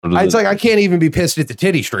It's like I can't even be pissed at the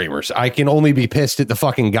titty streamers. I can only be pissed at the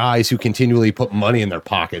fucking guys who continually put money in their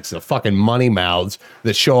pockets, the fucking money mouths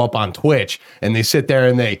that show up on Twitch and they sit there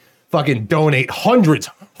and they fucking donate hundreds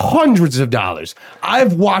of dollars.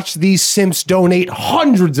 I've watched these simps donate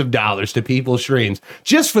hundreds of dollars to people's streams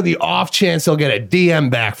just for the off chance they'll get a DM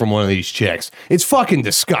back from one of these chicks. It's fucking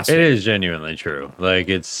disgusting. It is genuinely true. Like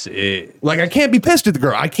like I can't be pissed at the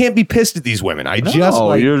girl. I can't be pissed at these women.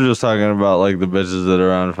 You're just talking about like the bitches that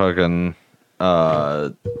are on fucking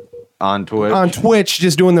on Twitch. On Twitch,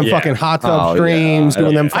 just doing them fucking hot tub streams,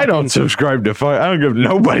 doing them. I don't subscribe to I don't give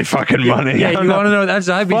nobody fucking money. Yeah, you want to know? That's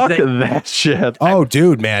fuck that shit. Oh,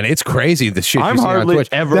 dude, man, it's crazy. The shit I'm you see on hardly Twitch.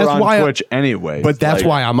 ever That's on why Twitch anyway. But that's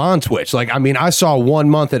why I'm on Twitch. Like, I mean, I saw 1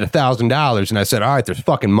 month at $1,000, and I said, all right, there's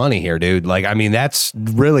fucking money here, dude. Like, I mean, that's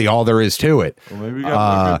really all there is to it. Well, maybe you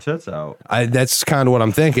got to put your tits out. That's kind of what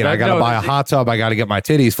I'm thinking. I got to buy a hot tub. I got to get my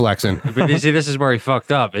titties flexing. But you see, this is where he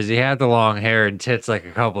fucked up. Is he had the long hair and tits like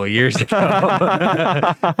a couple of years ago.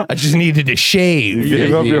 I just needed to shave. You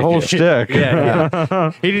gave up your whole shtick.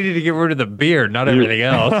 Yeah. He needed to get rid of the beard, not everything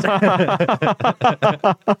else.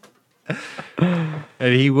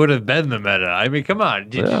 And he would have been the meta. I mean, come on.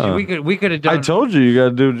 We could have done. I told you got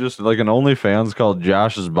to do just like an OnlyFans called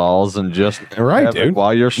Josh's Balls and just right, dude.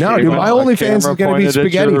 While you're no, dude, my OnlyFans is going to be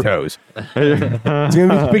spaghetti toes. It's going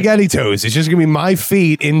to be spaghetti toes. It's just going to be my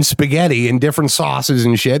feet in spaghetti in different sauces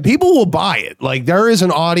and shit. People will buy it. Like there is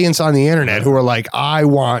an audience on the internet who are like, I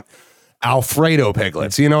want Alfredo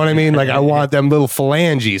piglets. You know what I mean? Like I want them little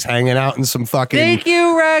phalanges hanging out in some fucking. Thank you,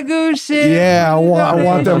 ragu. Yeah, I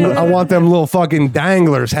want them. I want them little fucking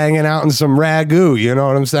danglers hanging out in some ragu. You know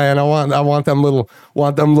what I'm saying? I want them little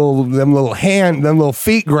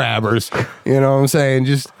feet grabbers. You know what I'm saying?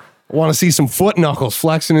 Just want to see some foot knuckles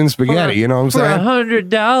flexing in spaghetti. You know what I'm saying? For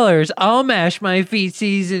 $100, I'll mash my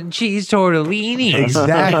feetsies and cheese tortellini.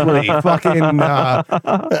 Exactly. Fucking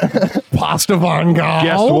pasta von Gaal.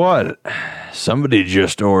 Guess what? Somebody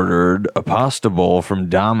just ordered a pasta bowl from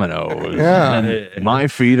Domino's. Yeah. My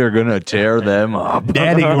feet are going to tear them up.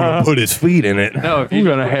 Daddy gonna put his feet in it. No, I'm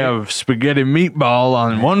going to have spaghetti meatball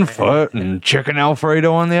on one foot and chicken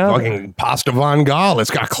Alfredo on the other. Fucking pasta von Gaal. It's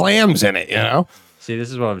got clams in it, you know? See,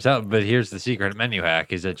 this is what I'm telling. But here's the secret menu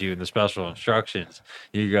hack: is that you in the special instructions,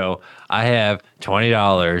 you go, I have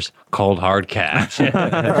 $20 cold hard cash.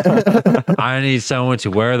 I need someone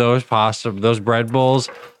to wear those bread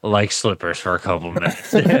bowls like slippers for a couple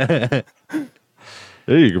minutes. Yeah,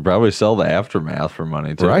 you could probably sell the aftermath for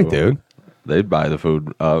money too. Right, dude. They'd buy the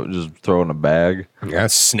food, just throw in a bag. Yeah,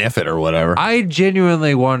 sniff it or whatever. I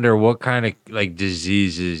genuinely wonder what kind of like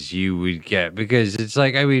diseases you would get, because it's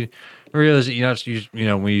like, I mean, realize when you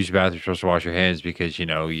use the bathroom, you're supposed to wash your hands because you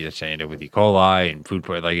just end up with E. coli and food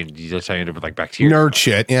like, and you just end up with like bacteria. Nerd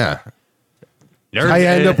shit, yeah. How you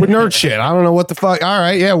end up with nerd shit? I don't know what the fuck. All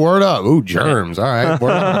right, yeah, word up. Ooh, germs. All right,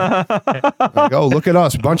 word up. Like, oh, look at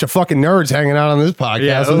us, a bunch of fucking nerds hanging out on this podcast.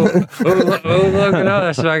 Yeah, look at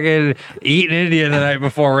us fucking eating Indian the night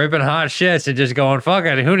before, ripping hot shits and just going, fuck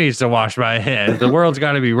it, who needs to wash my hands? The world's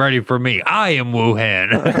got to be ready for me. I am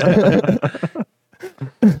Wuhan.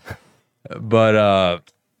 But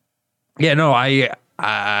yeah, no,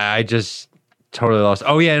 I just totally lost.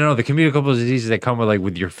 Oh yeah, no, the communicable diseases that come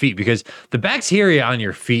with your feet, because the bacteria on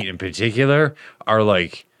your feet in particular are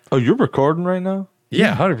like. Oh, you're recording right now?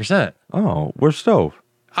 Yeah, 100%. Oh, where's Stove?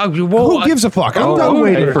 Who gives a fuck? I'm done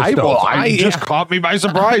waiting for Stove. I just caught me by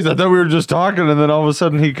surprise. I thought we were just talking, and then all of a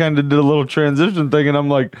sudden he kind of did a little transition thing, and I'm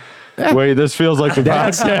like, wait, this feels like the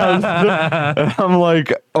podcast. And I'm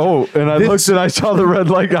like, oh, and I looked and I saw the red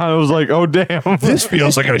light on. I was like, oh, damn. This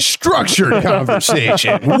feels like a structured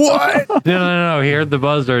conversation. What? No. He heard the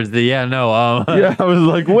buzzwords. Yeah, I was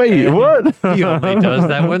like, wait, what? He only does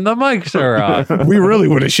that when the mics are on. We really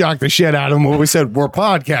would have shocked the shit out of him when we said we're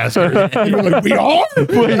podcasters. You were like, we are?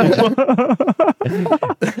 Wait,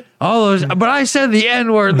 all those, but I said the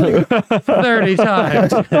N word like 30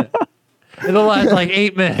 times. In the last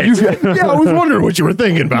 8 minutes. Yeah, I was wondering what you were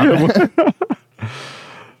thinking about. I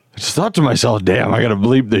just thought to myself, damn, I got to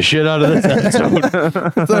bleep the shit out of this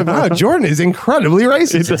episode. It's like, wow, Jordan is incredibly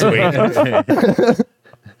racist this week.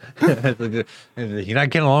 You're not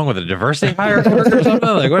getting along with a diversity hire or something?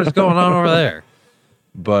 Like, what is going on over there?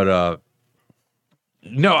 But,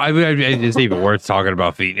 no, I mean, it's even worth talking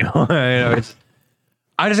about feet. Have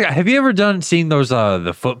you ever seen those,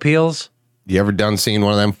 the foot peels? You ever done seen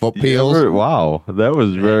one of them foot peels? Wow, that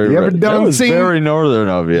was very. You ever that done was seen- very northern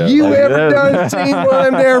of you. You Like, ever that- done seen one of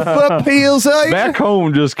them there foot peels? Back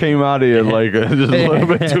home just came out of you like just a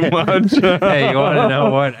little bit too much. Hey, you want to know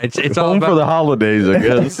what? It's all Home for about the holidays, I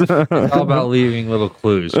guess. it's all about leaving little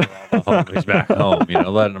clues for all the homies back home.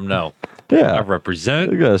 Letting them know. I Yeah, represent.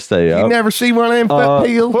 you gotta stay You up. never see one of them foot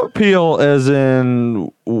peels? Foot peel, as in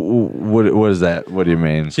what is that? What do you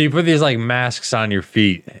mean? So you put these like masks on your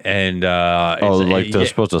feet, and They're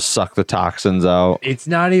supposed to suck the toxins out. It's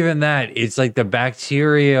not even that. It's like the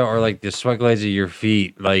bacteria or like the sweat glands of your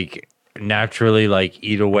feet, like naturally like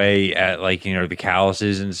eat away at like the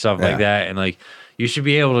calluses and stuff like that, and like you should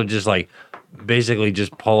be able to just like basically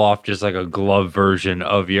just pull off just like a glove version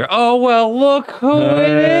of your. Oh well, look who it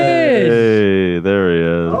is. Hey, there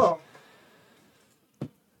he is. Oh.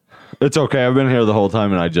 It's okay. I've been here the whole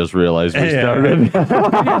time, and I just realized we Yeah. started.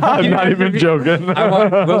 I'm not even joking.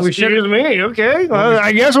 But we should. Excuse me. Okay. Well,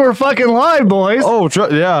 I guess we're fucking live, boys. Oh,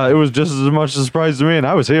 yeah, it was just as much a surprise to me, and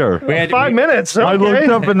I was here. We had 5 minutes. Okay. I looked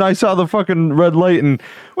up and I saw the fucking red light, and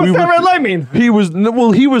What's that red light mean? He was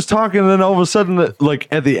talking, and then all of a sudden, like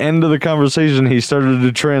at the end of the conversation, he started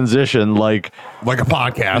to transition, like a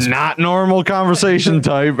podcast. not normal conversation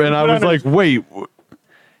type, and I was like, wait.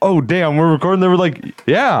 Oh damn, we're recording. They were like,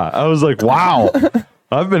 yeah. I was like, wow.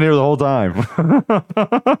 I've been here the whole time.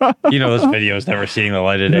 This video is never seeing the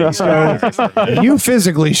light of day. So You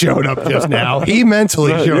physically showed up just now. He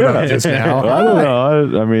mentally showed up just I now.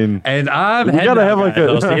 don't know. I mean, and I'm. We gotta have like a-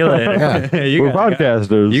 I'll see you later. You we're guys got-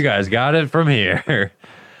 podcasters. You guys got it from here.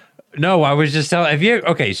 No, I was just telling. Have you?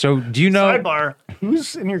 Okay, so do you know? Sidebar.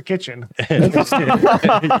 Who's in your kitchen?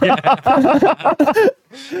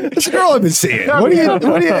 It's a girl I've been seeing. What do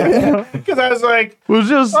you? Because I was like, It was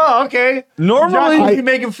just oh, okay. normally. Josh, you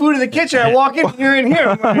making food in the kitchen. I walk in, you're in here.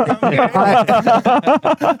 I'm like,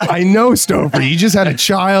 okay. I know, Stover. You just had a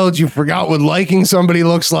child. You forgot what liking somebody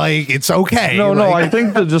looks like. It's okay. No, Like, I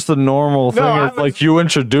think that just the normal thing I is like you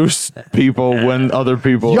introduce people when other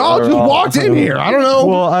people. y'all are just all- walked in here. I don't know.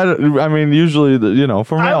 Well, I mean, usually, I was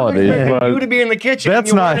formalities, expecting you to but be in the kitchen. that's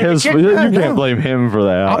You not weren't in the his. kitchen. You can't blame him for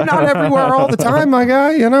that. I'm not everywhere all the time, my guy.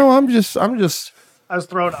 I'm just I was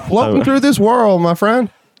thrown off. floating through this world, my friend.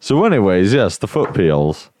 So, anyways, yes, the foot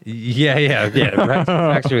peels. Yeah.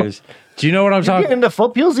 Actually, do you know what I'm Get talking? into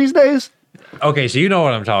foot peels these days? Okay, so you know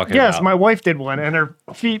what I'm talking Yes, about. my wife did one, and her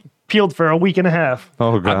feet peeled for a week and a half.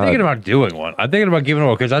 Oh god. I'm thinking about doing one. I'm thinking about giving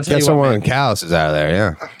one because I tell Get you someone what, in calluses out of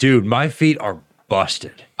there. Yeah. dude, my feet are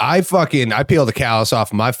busted. I peeled the callus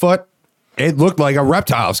off my foot. It looked like a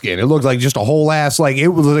reptile skin. It looked like just a whole ass, like it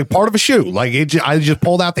was like part of a shoe. Like I just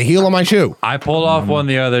pulled out the heel of my shoe. I pulled off one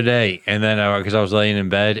the other day, and then because I was laying in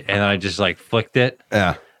bed, and I just like flicked it,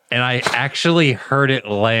 Yeah. and I actually heard it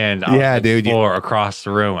land on Yeah, the dude, you- floor across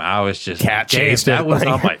the room. I was just Cat damn, chased that it, was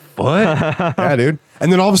like- on my foot. Yeah, dude.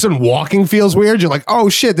 And then all of a sudden walking feels weird. You're like, oh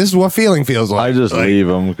shit, this is what feeling feels like. I just Like, leave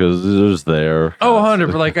them because they're just there. Oh, 100.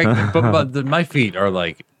 But like, but my feet are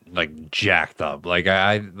like jacked up. Like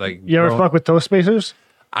I like. You ever fuck with toe spacers?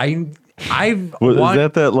 I've What, want-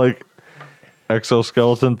 is that like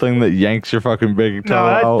exoskeleton thing that yanks your fucking big toe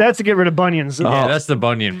No, out? that's to get rid of bunions. Yeah, that's the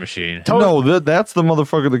bunion machine. No, that's the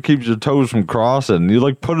motherfucker that keeps your toes from crossing. You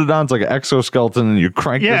like put it on, it's like an exoskeleton, and you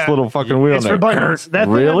crank Yeah. this little fucking wheel. It's and for it bunions. That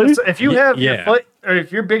thing Really? on the- if you have Yeah. your foot or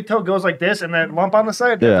if your big toe goes like this and that lump on the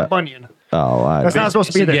side, that's Yeah. a bunion. Oh, That's not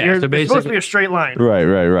supposed to be so- there. yeah, You're, so it's supposed to basically- be a straight line.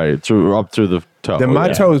 right. Up through the toe. Then my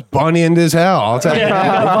Yeah. toes bunioned as hell. I'll tell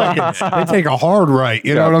you. They take a hard right.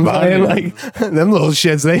 You know what I'm saying? Like them little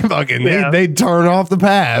shits, they fucking Yeah. they turn off the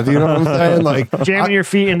path. You know what I'm saying? Like Jamming your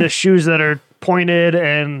feet into shoes that are pointed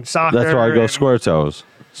and soccer. That's why I go and square toes.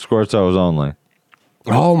 Square toes only.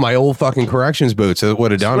 oh, my old fucking corrections boots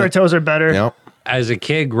would have done Square it. toes are better. Yep. As a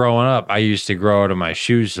kid growing up, I used to grow out of my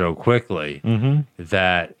shoes so quickly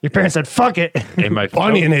that Your parents said, "Fuck it." in my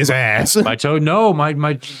Bunion his ass. my toe. No, my.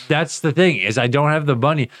 That's the thing is I don't have the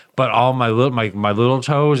bunion, but all my little my little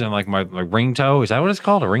toes and like my ring toe. Is that what it's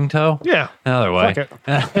called? A ring toe? Yeah. Another way. Fuck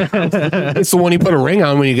it. It's the one you put a ring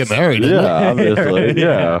on when you get married. isn't it? Yeah, obviously.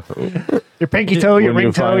 Yeah. Your pinky toe, your When ring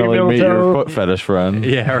you toe, your finally middle meet your toe. foot fetish friend.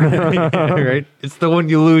 Yeah, right. Yeah, right. It's the one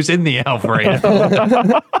you lose in the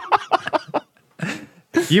Alfredo.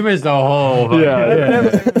 You missed the whole.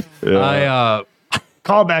 I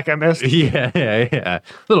Callback I missed. yeah.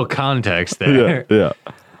 Little context there. Yeah.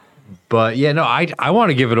 But yeah, no, I want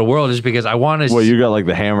to give it a whirl just because I want to. Well, you got like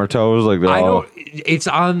the hammer toes, like I all. don't. It's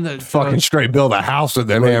on the Fucking straight build a house with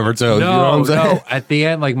them hammer toes. No, you know what I'm saying? no. At the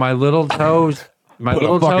end, like my little toes, Put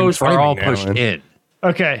a fucking are all framing pushed nail in.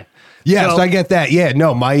 Okay. Yes, So- I get that. Yeah,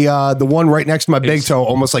 no, my the one right next to my big toe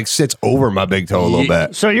almost like sits over my big toe a little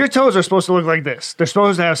bit. So your toes are supposed to look like this. They're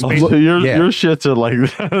supposed to have space. So your Yeah. shits are like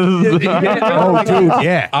this. Oh, dude,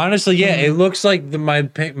 yeah. Honestly, yeah, it looks like my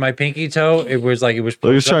pinky toe. It was Let's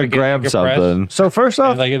pushed try up to against grab the press. something. So first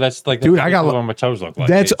off, Like that's like Dude, I got what my toes look like.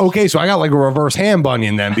 That's It's- okay. So I got like a reverse hand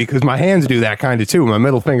bunion then because my hands do that kind of too. My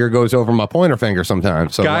middle finger goes over my pointer finger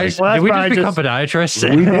sometimes. So Guys, Well, did we that's just become probably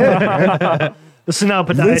podiatrists? listen now,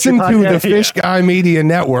 like, listen to the Fish Guy Media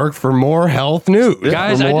Network for more health news.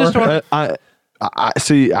 Guys, For I more- just want I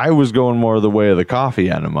see. I was going more the way of the coffee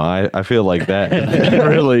enema. I feel like that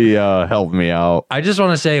really helped me out. I just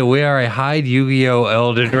want to say we are a Hyde Yu-Gi-Oh!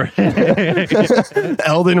 Elden Ring.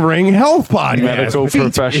 Elden Ring Health Podcast. Medical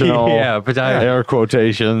professional. Yeah, podiatrist. Air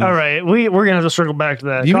quotation. All right, we're gonna have to circle back to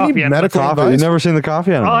that. You coffee need enema. medical Coffee. advice? You never seen the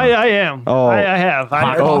coffee enema? Oh, I am. Oh. I have.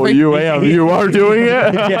 Oh, you am. You are doing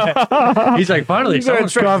it. He's like, finally,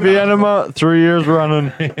 someone's Coffee enema. 3 years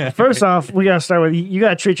running. First off, we gotta start with you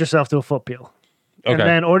gotta treat yourself to a foot peel. And Okay.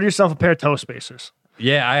 then order yourself a pair of toe spacers.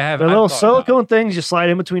 Yeah, I have. They're I've little thought about it. silicone things you slide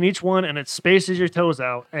in between each one and it spaces your toes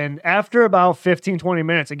out. And after about 15, 20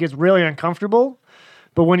 minutes, it gets really uncomfortable.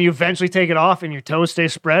 But when you eventually take it off and your toes stay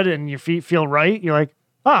spread and your feet feel right, you're like,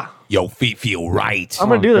 Yo, feet feel right. I'm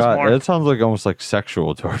gonna do this God, more. that sounds like almost like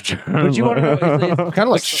sexual torture. But you want to know? Kind of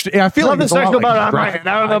like I feel like Nothing it's a lot sexual like about it on my strap- end.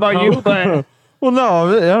 I don't know about you, but Well, no,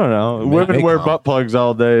 I don't know. Women they wear come. butt plugs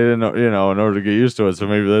all day, in order to get used to it. So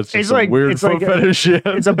maybe that's just It's some like- weird it's foot like a- fetish shit.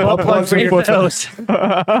 it's a butt plug for your toes.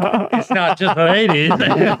 It's not just ladies.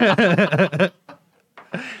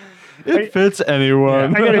 It fits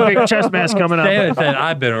anyone. I got a big chest mask coming up. David said,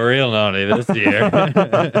 I've been real naughty this year.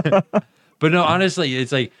 But no, honestly,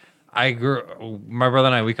 it's like my brother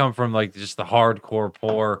and I, we come from like just the hardcore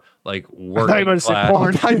poor, like I thought you working were going to say class.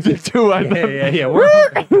 porn. I did too. I Yeah.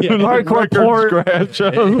 Hardcore porn. scratch.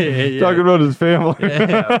 Yeah. Talking about his family.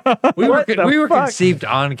 We What the were fuck? conceived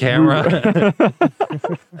on camera.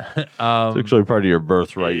 It's actually part of your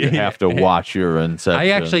birthright. You have to watch your inception. I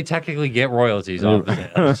actually technically get royalties off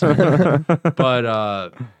of this.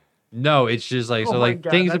 But no, it's just like Oh so my like God,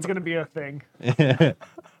 things that's going to be a thing.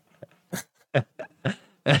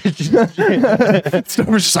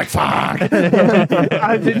 Stover's just like, fuck.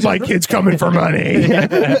 My kid's coming for money.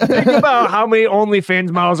 Think about how many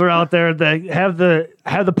OnlyFans models are out there that have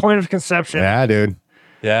the point of conception. Yeah, dude.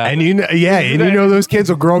 yeah. And you know those kids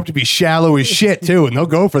will grow up to be shallow as shit too, and they'll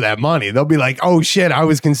go for that money. They'll be like, "Oh shit, I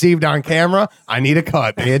was conceived on camera. I need a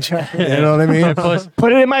cut, bitch." You know what I mean? Plus,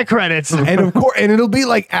 Put it in my credits. And of course, and it'll be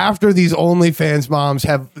like after these OnlyFans moms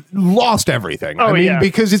have lost everything. Oh, I mean, yeah.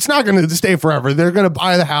 because it's not going to stay forever. They're going to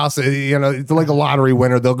buy the house. It's like a lottery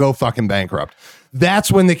winner. They'll go fucking bankrupt.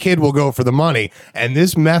 That's when the kid will go for the money. And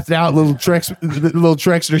this methed out little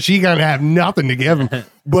trickster, she gonna have nothing to give him.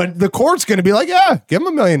 But the court's gonna be like, yeah, give him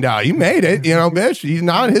 $1 million. You made it, bitch. He's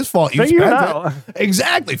not his fault. You Figure it spent out.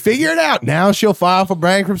 Exactly. Figure it out. Now she'll file for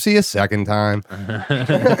bankruptcy a second time.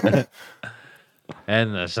 and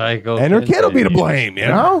the cycle. And her kid will be to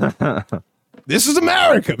continues. blame, This is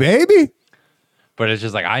America, baby. But it's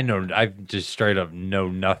just like I just straight up know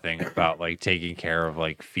nothing about like taking care of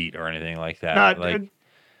like feet or anything like that. Not, like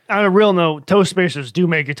on a real note, toe spacers do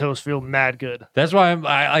make your toes feel mad good. that's why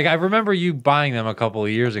I remember you buying them a couple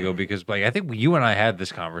of years ago because like I think you and I had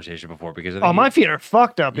this conversation before because I think Oh, my feet are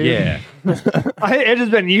fucked up, dude. yeah. It has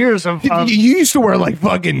been years of. You used to wear like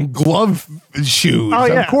fucking glove shoes. Oh,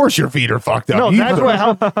 yeah. Of course your feet are fucked up. No, You that's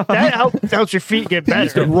what helps your feet get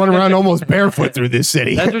used to better. run around almost barefoot through this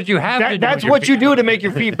city. That's what you have to do. That's with your what you feet. do to make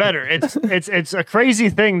your feet better. It's a crazy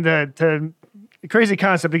thing to a crazy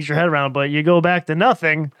concept to get your head around, but you go back to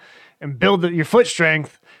nothing and build your foot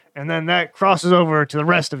strength, and then that crosses over to the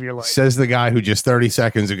rest of your life. Says the guy who just 30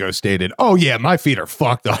 seconds ago stated, "Oh yeah, my feet are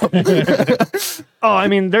fucked up." Oh, I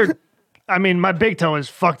mean, my big toe is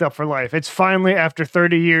fucked up for life. It's finally, after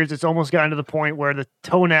 30 years, it's almost gotten to the point where the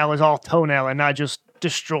toenail is all toenail and not just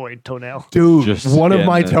destroyed toenail. Dude, Just one of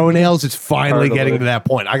my getting toenails is finally Cartilage. getting to that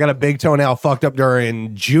point. I got a big toenail fucked up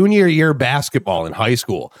during junior year basketball in high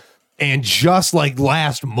school. And just like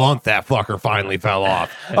last month, that fucker finally fell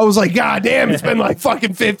off. I was like, God damn, it's been like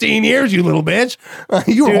fucking 15 years, you little bitch.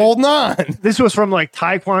 You were holding on. This was from like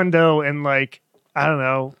Taekwondo and like, I don't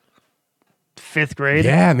know, 5th grade.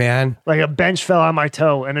 Yeah, man. Like a bench fell on my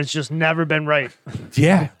toe and it's just never been right.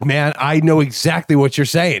 Yeah, man. I know exactly what you're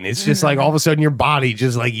saying. It's just like all of a sudden your body,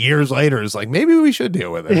 just like years later, is like, maybe we should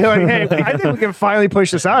deal with it. You're like, hey, I think we can finally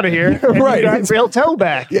push this out of here. And Right. you got real toe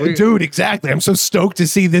back. Yeah, dude, exactly. I'm so stoked to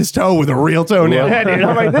see this toe with a real toenail. Yeah, dude.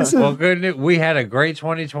 I'm like, this is. Well, good news. We had a great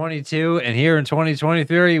 2022, and here in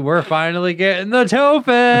 2023, we're finally getting the toe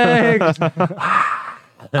fix.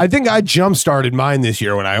 I think I jump started mine this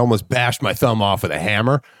year when I almost bashed my thumb off with a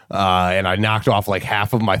hammer, and I knocked off like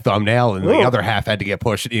half of my thumbnail, and the other half had to get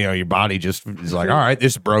pushed. You know, your body just is like, all right,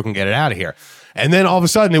 this is broken, get it out of here. And then all of a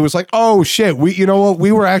sudden, it was like, oh shit, you know what?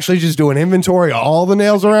 We were actually just doing inventory of all the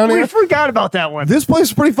nails around We here. forgot about that one. This place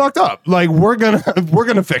is pretty fucked up. Like we're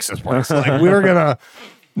gonna fix this place. Like we're gonna.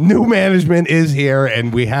 New management is here,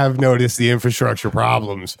 and we have noticed the infrastructure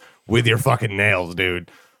problems with your fucking nails, dude.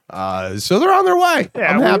 So they're on their way.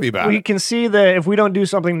 Yeah, I'm happy about we it. can see that if we don't do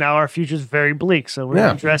something now, our future's very bleak. So we're Yeah.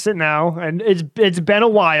 gonna address it now, and it's been a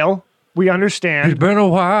while. We It's understand. been a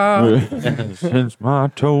while. Since my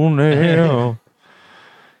toenail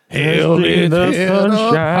Held in the its head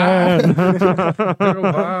up high. sunshine. Been a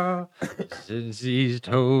while since these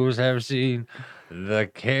toes have seen the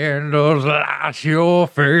candles light your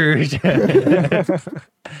face.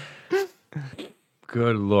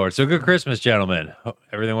 Good Lord. So good Christmas, gentlemen.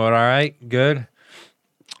 Everything went all right? Good?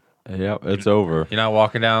 Yep, it's over. You're not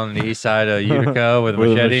walking down the east side of Utica with a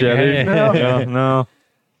machete? in your hand? Yeah, no.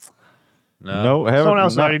 No. No, haven't. Someone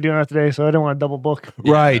else not- already doing that today, so I don't want to double book.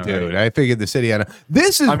 Right, Yeah, dude. I figured the city had.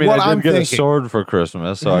 This is I mean, what I did I'm get thinking. a sword for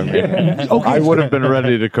Christmas, so I mean, I would have been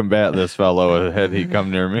ready to combat this fellow had he come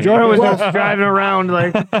near me. Jordan was just driving around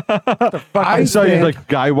like, I saw you think- like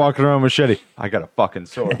guy walking around with machete. I got a fucking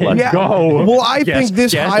sword. Let's Yeah. go. Well, I think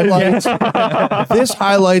this highlights this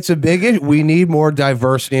highlights a big issue. We need more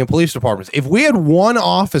diversity in police departments. If we had one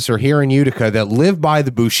officer here in Utica that lived by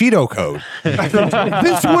the Bushido code, this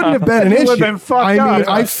wouldn't have been an issue. would've been fucked I mean, up.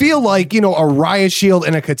 I feel like a riot shield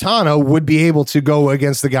and a katana would be able to go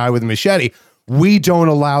against the guy with a machete. We don't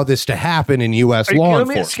allow this to happen in U.S. are you law kidding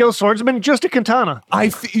me? enforcement. Skilled swordsman, just a katana.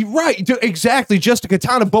 Right, exactly, just a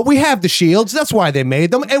katana. But we have the shields. That's why they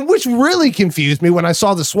made them. And which really confused me when I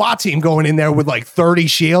saw the SWAT team going in there with like 30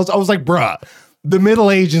 shields. I was like, bruh, the Middle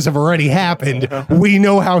Ages have already happened. We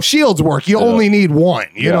know how shields work. You only need one.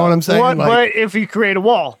 You know what I'm saying? What, Like, but if you create a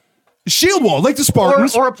wall shield wall, like the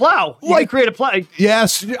Spartans. or a plow, you Like- can create a plow.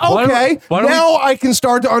 Yes. Okay. why don't Now I can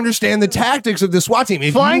start to understand the tactics of the SWAT team.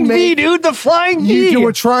 If Flying you V, make- dude, the flying You V. do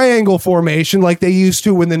a triangle formation like they used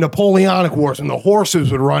to in the Napoleonic Wars, and the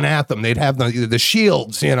horses would run at them. They'd have the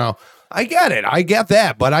shields, I get it. I get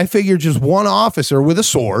that. But I figure just one officer with a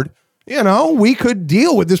sword, we could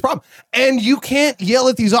deal with this problem. And you can't yell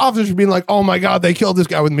at these officers for being like, oh my God, they killed this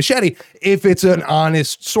guy with a machete if it's an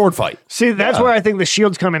honest sword fight. See, that's where I think the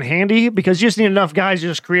shields come in handy because you just need enough guys to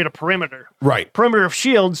just create a perimeter. Right. Perimeter of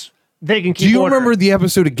shields, they can keep Do you order. remember the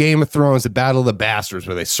episode of Game of Thrones, the Battle of the Bastards,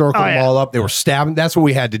 where they circled Oh, them yeah. all up? They were stabbing. That's what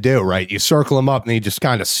we had to do, right? You circle them up and they just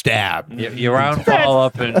kind of stab. You round fall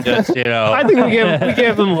up and just, I think we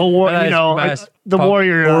gave them a war, Nice, like nice the pump.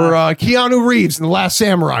 warrior. Or Keanu Reeves in The Last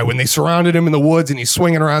Samurai when they surrounded him in the woods and he's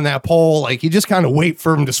swinging around that pole. Like, you just kind of wait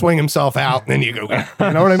for him to swing himself out and then you go,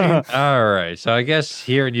 you know what I mean? All right. So I guess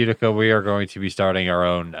here in Utica, we are going to be starting our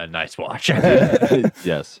own Nice Watch.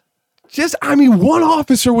 Yes. One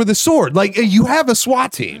officer with a sword. Like, you have a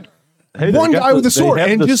SWAT team. Hey, they One got guy with the- a sword. they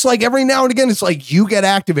have And the- just like every now and again, it's like you get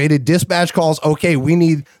activated, dispatch calls, okay, we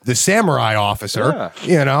need the samurai officer,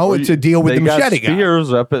 to deal with they the got machete guy.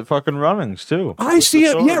 spears up at fucking runnings too. I see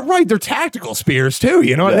it. Yeah, right. They're tactical spears too.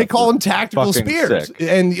 Yeah, they call them tactical fucking spears. sick.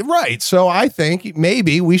 And right. So I think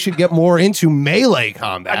maybe we should get more into melee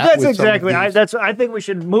combat. That's with some of exactly. these. I think we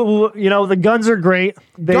should move. The guns are great.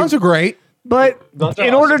 Guns are great. but Guns are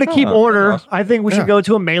in order to awesome. keep Yeah, order, awesome. I think we should go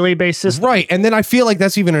to a melee based system. Right. And then I feel like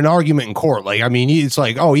that's even an argument in court. Like, I mean, it's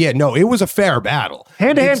like, oh yeah, no, it was a fair battle.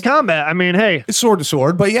 Hand to hand combat. I mean, hey. It's sword to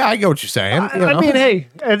sword, but yeah, I get what you're saying. I mean, hey.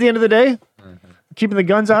 At the end of the day, keeping the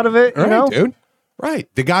guns out of it. You right, know, dude. Right.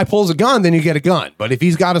 The guy pulls a gun, then you get a gun. But if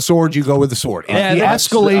he's got a sword, you go with the sword. It's Yeah, the that's-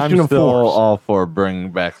 escalation I'm of still force. all for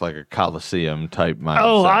bringing back like a Coliseum type mindset.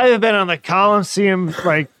 Oh, I have been on the Coliseum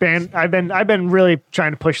band. I've been really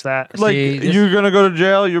trying to push that. like See, this- you're gonna go to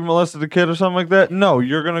jail, you molested a kid or something like that. No,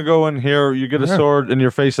 you're gonna go in here, you get a sword, and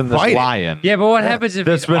you're facing this Fight it. lion Yeah, but what happens if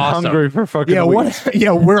that's he's been awesome? hungry for fucking Yeah, weeks. what?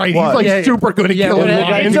 Yeah, we're right. He's What? like Yeah, super good at yeah, killing what lions.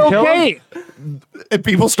 happens- It's kill him? okay. And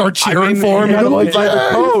people start cheering mean, for him. he And had like, to play the yeah,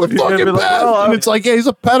 code. he's a He had to fucking be like, best. oh, And it's like, yeah, he's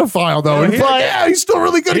a pedophile though. And he's like, yeah, he's still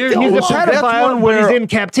really good at He's killing He's a lions. that's pedophile, one but where- he's in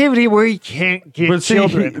captivity where he can't get But see,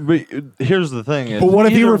 children. but here's the thing: is But what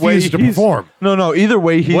if he either way, refuses to he's- perform? No. Either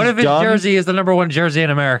way, he's What if his done. jersey is the #1 jersey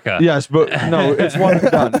in America? Yes, but no, it's one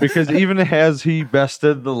and done because even as he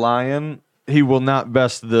bested the lion, he will not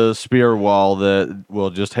best the spear wall that will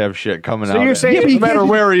just have shit coming So out. you're at saying him. you no matter can't-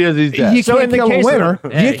 where he is, he's dead. You So can't in the kill a case of- winner.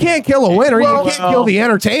 Hey. You can't kill a winner. Well, you can't kill the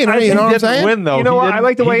entertainer. I You think know he what I'm didn't saying? win though. You know He what? didn't- I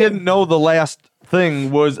like the way- he didn't know the last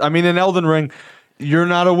thing was. I mean, in Elden Ring, you're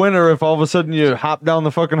not a winner if all of a sudden you hop down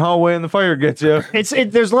the fucking hallway and the fire gets you.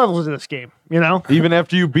 There's levels to this game. You know. Even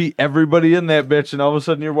after you beat everybody in that bitch, and all of a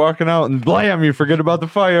sudden you're walking out and blam, you forget about the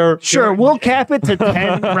fire. Sure, we'll cap it to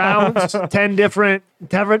 10 rounds, 10 different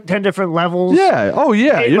levels. Yeah. Oh,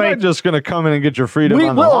 yeah. Hey, You're like, not just going to come in and get your freedom We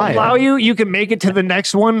on the will line. allow you. You can make it to the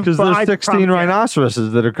next one. Because but there's I 16 promise-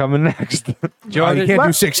 rhinoceroses that are coming next. Oh, you can't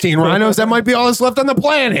do 16 rhinos. That might be all that's left on the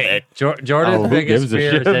planet. Jordan's who biggest gives a fear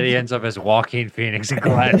is shit? that he ends up as Joaquin Phoenix in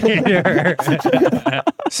Gladiator.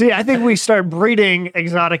 See, I think we start breeding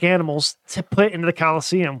exotic animals to put into the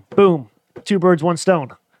Coliseum. Boom. 2 birds, 1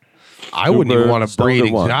 stone. I wouldn't even birds want to breed stoned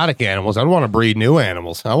at once. exotic animals. I'd want to breed new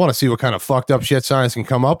animals. I want to see what kind of fucked up shit science can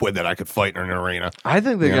come up with that I could fight in an arena. I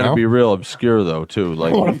think they You got to know? be real obscure, though, too.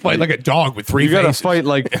 I want to fight like a dog with 3 you got to faces. fight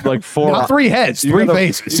like 4. Not 3 heads, you 3 gotta-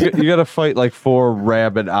 faces. You got to fight like 4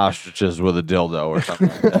 rabid ostriches with a dildo or something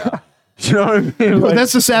like that. You know what I mean? But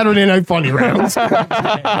that's the Saturday Night Funny rounds.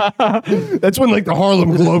 That's when like the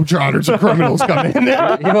Harlem Globetrotters of criminals come in. You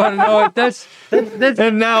want to know what? That's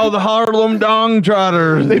And now the Harlem Dong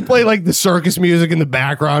Trotters. They play like the circus music in the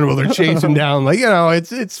background while they're chasing down, like, you know,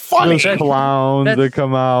 it's funny. Those clowns that's- that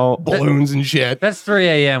come out. Balloons and shit. that's 3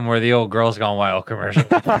 a.m. where the old Girls Gone Wild commercial.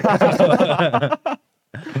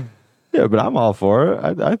 Yeah, but I'm all for it.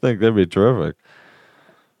 I think that'd be terrific.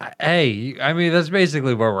 Hey, I mean that's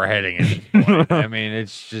basically where we're heading. At this point. I mean,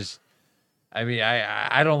 it's just. I mean,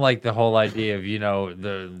 I don't like the whole idea of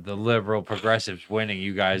the liberal progressives winning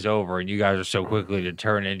you guys over, and you guys are so quickly to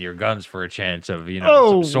turn in your guns for a chance of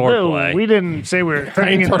Oh, some sword no, play. we didn't say we were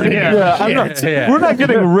turning into turning it. yeah. I'm not, Yeah. We're not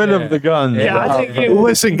getting rid of the guns. Yeah, I think it,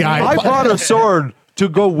 Listen, guy. I bought a sword to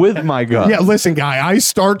go with my gun. Yeah, listen, guy. I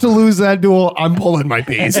start to lose that duel, I'm pulling my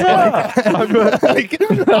piece. I'm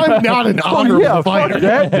not an honorable yeah, fighter. fuck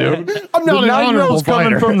that, dude. I'm not The an honorable 9-year-old's coming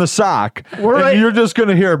fighter. from the sock. Right. And you're just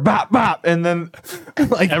gonna hear bop bop, and then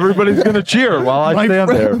Like, everybody's gonna cheer while I stand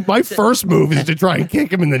there. my first move is to try and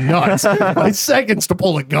kick him in the nuts. My second's to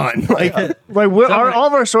pull a gun. Like, all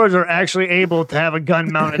of our swords are actually able to have a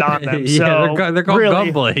gun mounted on them. yeah, So they're called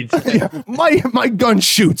really, gun blades. my gun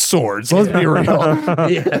shoots swords. Let's be real.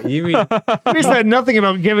 Yeah, you mean we said nothing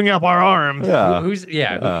about giving up our arms. Yeah. who's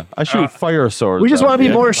I shoot fire swords. We just out want to be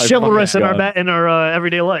there. more I chivalrous in fucking our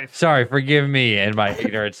everyday life. Sorry, forgive me and my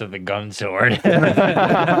ignorance of the gun sword.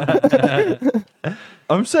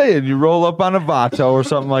 I'm saying you roll up on a Vato or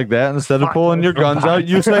something like that. Instead of pulling your guns out,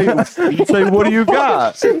 you say, "What do you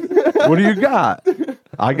got? What do you got?"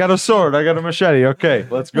 I got a sword. I got a machete. Okay,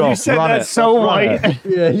 let's go. You said Run that it. so Let's run white.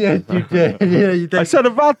 it. yeah, you did. Yeah, you I said a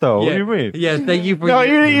Vato. What do you mean? Yeah, thank you for No,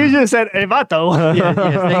 you just said "Hey,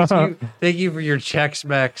 vato." thank you for your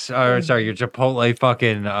Chex-Mex, or sorry, your Chipotle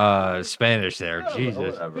fucking Spanish there.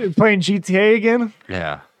 Jesus. Playing GTA again.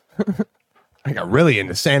 Yeah. I got really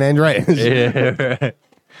into San Andreas. Yeah.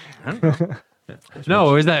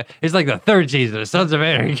 No, it's like the 3rd season of Sons of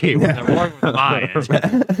Anarchy when they're working with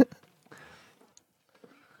Mayans.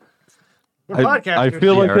 I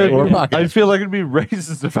feel like Yeah, right. that, I feel like it'd be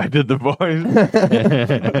racist if I did the voice.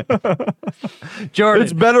 Jordan,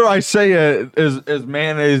 It's better I say it as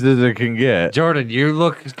mayonnaise as it can get. Jordan, you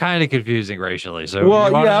look kind of confusing racially. So Well,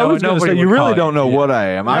 you wanna yeah, I know was what going to nobody say, you would really call don't know Yeah. what I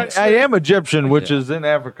am. I am Egyptian, which is in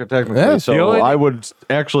Africa technically, Yeah. so The only- I would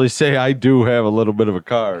actually say I do have a little bit of a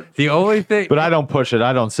card. The only thing, But I don't push it.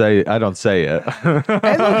 I don't say it. And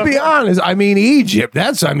let's be honest, I mean, Egypt,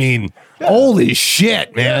 old as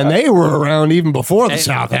shit, man. They were around even before the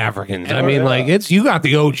South Africans. I mean, like, you got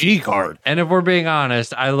the OG card. and if we're being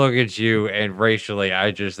honest, I look at you and racially,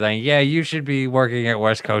 I just think, yeah, you should be working at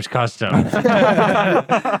West Coast Customs,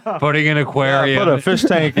 putting an aquarium. Put a fish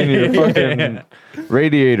tank in your fucking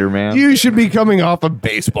radiator, man. You should be coming off a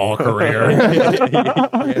baseball career.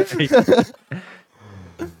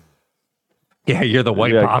 Yeah, you're the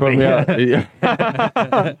white Put poppy. me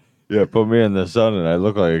out. Yeah, put me in the sun and I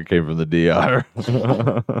look like I came from the DR.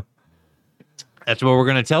 That's what we're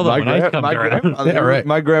gonna tell them when ice comes around. Yeah, right.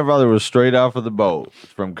 My grandfather was straight off of the boat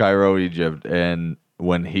from Cairo, Egypt, and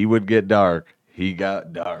when he would get dark, he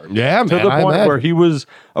got dark. Yeah, to man, the I point imagine. where he was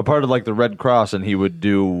a part of like the Red Cross, and he would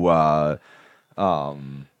do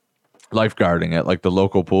lifeguarding at like the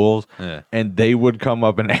local pools, Yeah. and they would come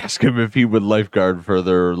up and ask him if he would lifeguard for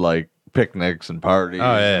their like picnics and parties,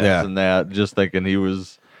 and this and that, just thinking he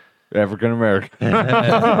was African American.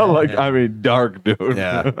 Like, I mean, dark dude.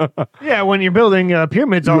 Yeah. Yeah, when you're building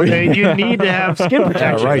pyramids all day, you need to have skin Yeah,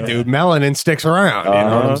 protection. right, dude. Melanin sticks around. You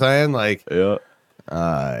know what I'm saying? Like, Yeah.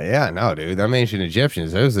 Yeah, no, dude. Them ancient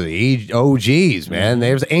Egyptians, those are the OGs, man.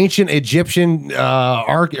 There's ancient Egyptian I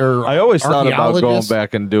always thought about going archaeologists.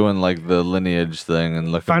 back and doing like the lineage thing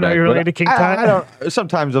and looking Find out back. you're but related to King I Tut? don't.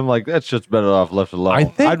 Sometimes I'm like, that's just better off left alone. I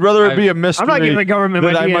think I'd rather it be a mystery. I'm not giving the government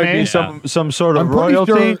that my I might be DNA. some sort of I'm pretty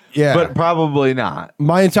royalty. sure- yeah. but probably not.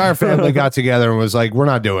 My entire family got together and was like, "We're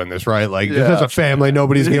not doing this, right? Like, Yeah. this is a family.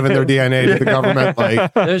 Nobody's giving their DNA to the government.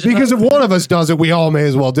 Like, There's because if one of us does it, we all may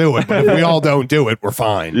as well do it. But if we all don't do it, we're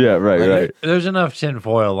fine." Yeah, right. There's enough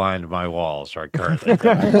tinfoil lined my walls right currently.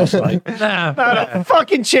 I'm just like, nah. Not a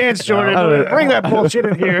fucking chance, Jordan. Bring that bullshit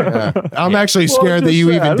in here. I'm actually scared that just you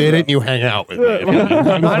say, I even don't did know. it and you hang out with me.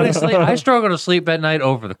 Honestly, I struggle to sleep at night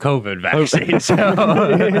over the COVID vaccine. So.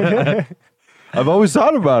 I've always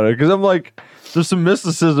thought about it because I'm like, there's some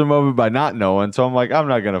mysticism of it by not knowing. So I'm like, I'm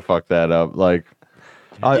not gonna fuck that up. Like,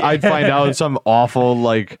 I'd find out some awful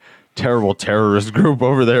like terrible terrorist group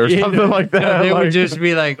over there or something like that. They Like, would just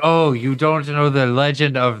be like, "Oh, you don't know the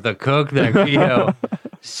legend of the cook that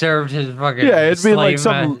served his fucking yeah, it'd be like slave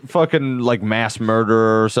some ma- fucking like mass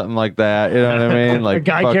murderer or something like that. You know what I mean? Like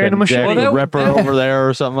guy fucking carrying a machete. Jack Well, the Ripper over there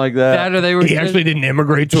or something like that. that, or they were He actually didn't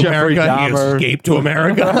immigrate to Jeffrey America. Dahmer. He escaped to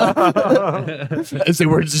America. As they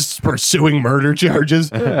were just pursuing murder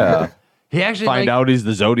charges. Yeah. he actually Find like, out he's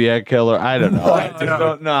the Zodiac killer. I don't know. I just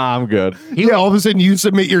don't, nah, I'm good. Yeah, all of a sudden you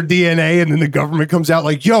submit your DNA and then the government comes out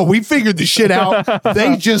like, "Yo, we figured the shit out.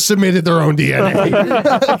 They just submitted their own DNA."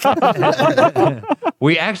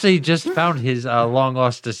 We actually just found his long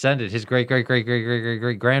lost descendant, his great grandfather,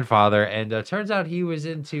 and grandfather, and turns out he was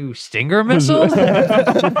into Stinger missiles,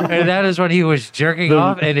 and that is when he was jerking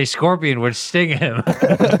off, and a scorpion would sting him.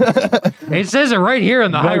 It says it right here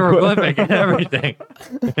in the hieroglyphic and everything.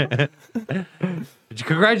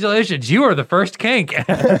 Congratulations, you are the first kink.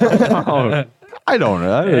 Oh, I don't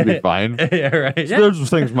know. That'd be fine. Yeah, right. Yeah. There's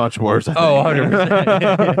things much worse. I Oh,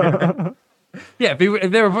 100%. Yeah,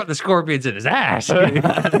 if they were putting the scorpions in his ass, you're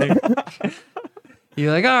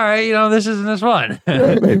like, all right, this isn't as fun.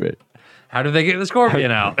 think. Maybe. How did they get the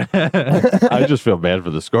scorpion out? I just feel bad for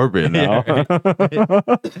the scorpion now.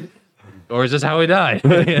 Or is this how he died?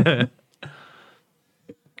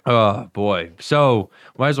 Oh, boy. So,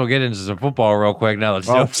 might as well get into some football real quick now. Let's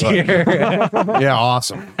do it here. Yeah,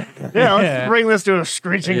 awesome. Yeah, let's bring this to a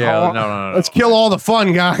screeching Yeah, halt. no. Let's kill all the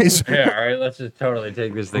fun, guys. Yeah, all right, let's just totally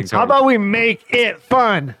take this thing. How about we make it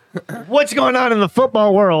fun? What's going on in the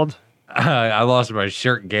football world? I lost my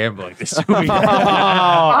shirt gambling this week.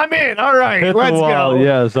 I'm in. All right, Hit let's the wall. go.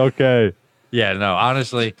 Yes, okay. Yeah, no,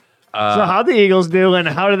 honestly. So how the Eagles do, and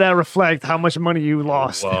how did that reflect how much money you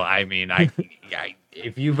lost? Well, I mean, I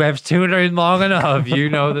if you have tuned in long enough, you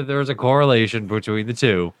know that there's a correlation between the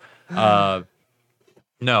two.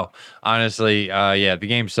 No, honestly, yeah, the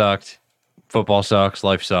game sucked. Football sucks.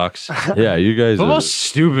 Life sucks. Yeah, you guys. Football's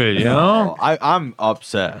stupid, you know. I'm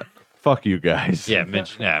upset. Fuck you guys. Yeah,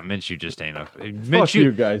 Minshew just ain't up. Fuck Minshew,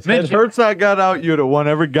 you guys. Had Minshew, Hurts not got out, you'd have won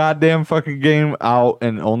every goddamn fucking game out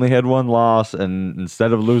and only had one loss. And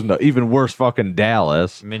instead of losing to even worse fucking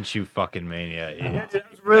Dallas. Minshew fucking mania. I was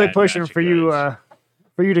really Bad pushing magic for you, goods.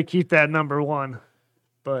 for you to keep that number one,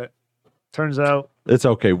 but turns out It's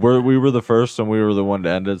okay. We were the first and we were the one to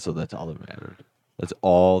end it, so that's all that mattered. That's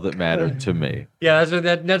all that mattered to me. Yeah,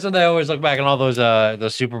 that's what they always look back on all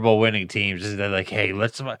those Super Bowl winning teams. Is they're like, hey,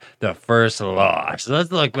 the first loss.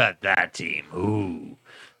 Let's look at that team. Ooh,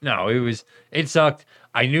 no, it sucked.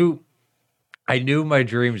 I knew my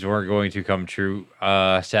dreams weren't going to come true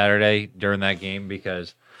Saturday during that game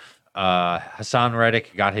because Hassan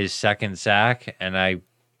Reddick got his second sack, and I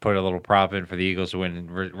put a little prop in for the Eagles to win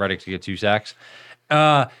and Reddick to get 2 sacks.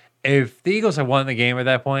 If the Eagles had won the game at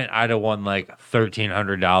that point, I'd have won like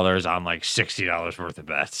 $1,300 on like $60 worth of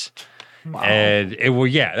bets. Wow. And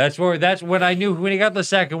that's when I knew when he got the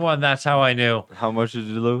second one. That's how I knew. How much did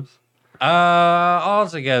you lose?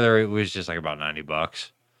 Altogether, it was just like about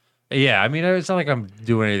 $90. Yeah, I mean, it's not like I'm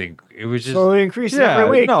doing anything. It was just slowly increasing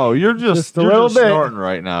every week. No, you're just a you're little just bit. snorting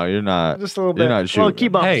right now. You're not. Just a little You're bit. not shooting. Well,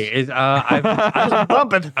 keep up. hey,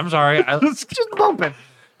 bumping. I'm sorry. Just bumping.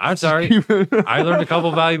 I'm sorry. I learned a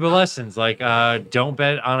couple valuable lessons, like don't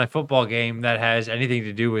bet on a football game that has anything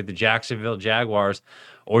to do with the Jacksonville Jaguars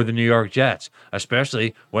or the New York Jets,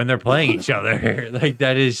 especially when they're playing each other. Like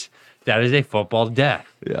that is a football death.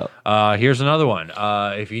 Yeah. Here's another one.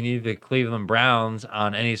 If you need the Cleveland Browns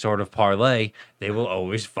on any sort of parlay, they will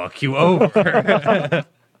always fuck you over.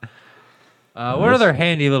 What other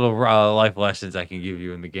handy little life lessons I can give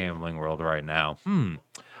you in the gambling world right now?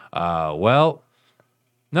 Well.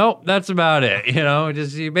 Nope, that's about it.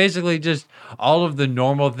 You basically just all of the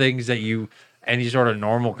normal things that any sort of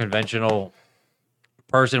normal conventional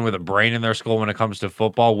person with a brain in their skull when it comes to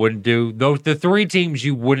football wouldn't do. Those the 3 teams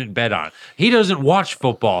you wouldn't bet on. He doesn't watch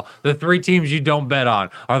football. The 3 teams you don't bet on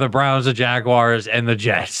are the Browns, the Jaguars, and the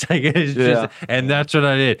Jets. Like it's just, and that's what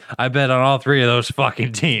I did. I bet on all 3 of those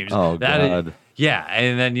fucking teams. Oh God. Yeah,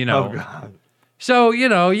 and then Oh God. so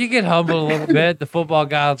you get humbled a little bit. The football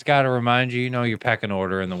god's got to remind you, your pecking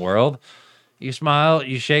order in the world. You smile,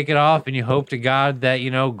 you shake it off, and you hope to God that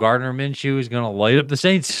Gardner Minshew is going to light up the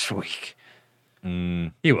Saints this week.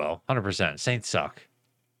 He will, 100%. Saints suck.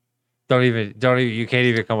 Don't even. You can't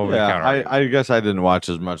even come over to counter. I guess I didn't watch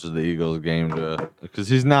as much of the Eagles game because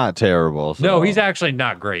he's not terrible. So. No, he's actually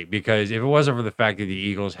not great because if it wasn't for the fact that the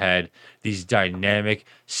Eagles had these dynamic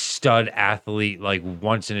stud athlete, like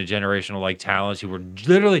once in a generational like talents who were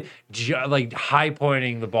literally like high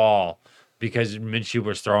pointing the ball because Minshew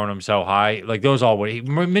was throwing them so high, like those all would.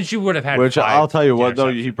 Minshew would have had. Which 5 I'll tell you what though,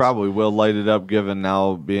 he interceptions. probably will light it up given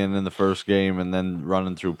now being in the first game and then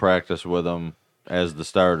running through practice with him as the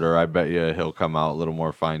starter. I bet you he'll come out a little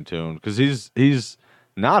more fine tuned because he's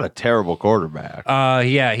not a terrible quarterback.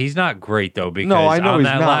 Yeah, he's not great though because No, I know on he's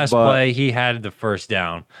that not, last but- play he had the first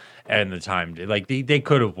down and the time. Like they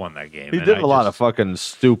could have won that game. He and did I a lot of just- fucking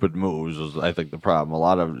stupid moves. Was I think the problem. A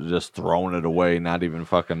lot of just throwing it away, not even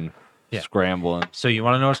fucking scrambling. So you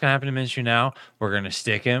want to know what's gonna happen to Minshew now? We're gonna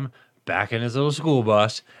stick him back in his little school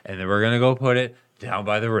bus, and then we're gonna go put it down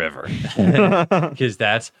by the river because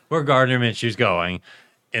that's where Gardner Minshew's going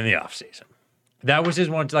in the offseason. That was his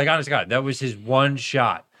one. Like honest to God, that was his one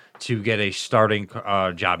shot to get a starting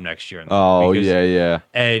job next year. Oh Because- yeah.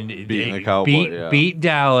 and Beating they the Cowboy, beat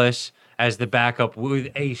Dallas as the backup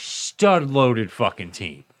with a stud-loaded fucking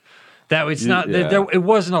team. That it's not Yeah. it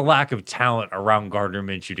wasn't a lack of talent around Gardner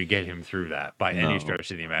Minshew to get him through that by any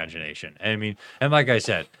stretch of the imagination. I mean, and like I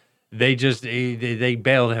said, they just they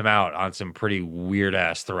bailed him out on some pretty weird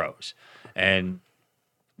ass throws, and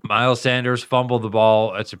Miles Sanders fumbled the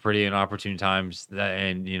ball at some pretty inopportune times,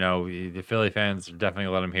 and the Philly fans are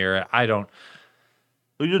definitely let him hear it. I don't.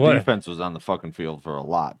 Well, your What? defense was on the fucking field for a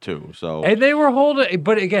lot too. So And they were holding,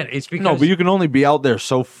 but again, it's because no, but you can only be out there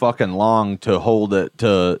so fucking long to hold it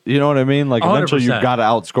to. You know what I mean? Like eventually 100%. you've got to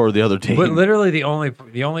outscore the other team. But literally, the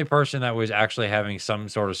only person that was actually having some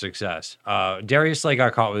sort of success, Darius Slay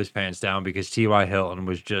got caught with his pants down because T.Y. Hilton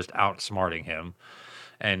was just outsmarting him,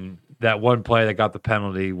 and that one play that got the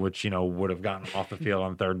penalty, which would have gotten him off the field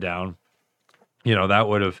on 3rd down, that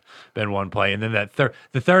would have been one play, and then the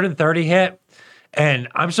 3rd and 30 hit, and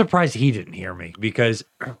I'm surprised he didn't hear me because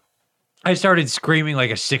I started screaming like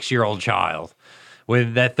a 6-year-old child.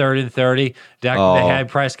 With that 3rd and 30, they had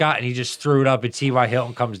Prescott, and he just threw it up, and T.Y.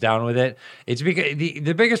 Hilton comes down with it. It's because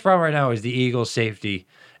the biggest problem right now is the Eagles' safety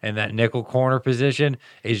and that nickel corner position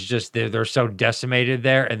is just they're so decimated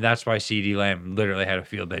there, and that's why C.D. Lamb literally had a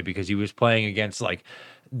field day because he was playing against like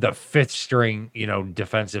the 5th string,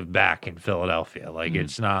 defensive back in Philadelphia. Like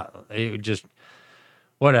it's not, it just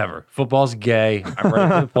whatever. Football's gay. I'm ready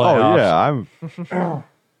for the playoffs. Oh yeah,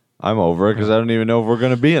 I'm over it because I don't even know if we're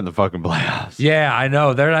gonna be in the fucking playoffs. Yeah, I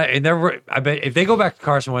know they're not. And I bet if they go back to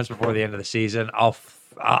Carson Wentz before the end of the season, I'll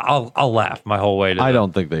laugh my whole way to. I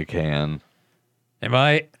don't think they can. They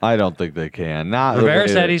might. I don't think they can. Not Rivera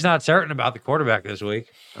said he's not certain about the quarterback this week.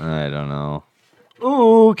 I don't know.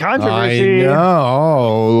 Ooh, I controversy. know.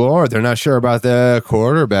 Oh, Lord. They're not sure about the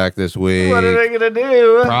quarterback this week. What are they gonna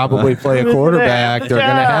do? Probably play a quarterback. They're going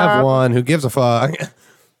to have one. Who gives a fuck?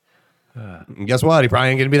 And guess what? He probably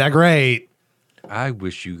ain't going to be that great. I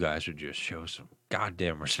wish you guys would just show some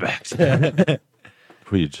goddamn respect,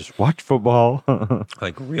 We just watch football.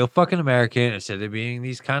 like real fucking American, instead of being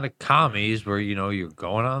these kind of commies where you're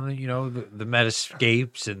going on the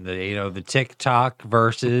Metascapes and the TikTok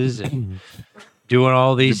verses and doing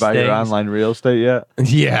all Did you these buy things. your online real estate yet?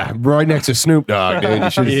 Yeah, right next to Snoop Dogg, dude. You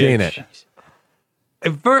should have seen it.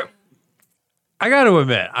 I got to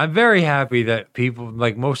admit, I'm very happy that people,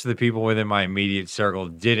 like most of the people within my immediate circle,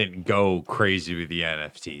 didn't go crazy with the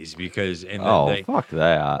NFTs because Fuck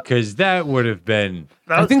that. because that would have been.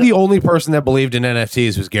 I think the only person that believed in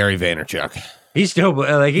NFTs was Gary Vaynerchuk. He's still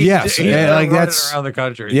like he's, Yes, he's yeah, still like, running that's- around the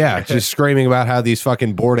country. Yeah, just screaming about how these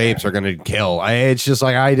fucking bored apes are going to kill. It's just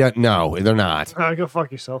like, I don't know. They're not. Go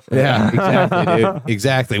fuck yourself. Yeah, exactly, dude.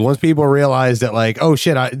 Exactly. Once people realize that, like, oh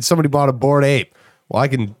shit, somebody bought a bored ape. Well, I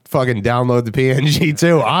can fucking download the PNG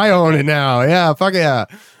too. I own it now. Yeah, fuck yeah.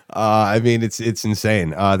 I mean, it's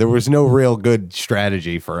insane. There was no real good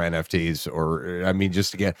strategy for NFTs, or I mean,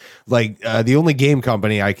 just to get like the only game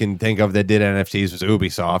company I can think of that did NFTs was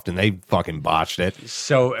Ubisoft, and they fucking botched it.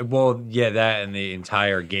 So, well, yeah, that and the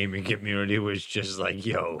entire gaming community was just like,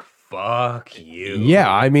 yo, fuck you.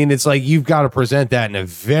 Yeah, I mean, it's like you've got to present that in a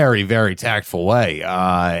very, very tactful way.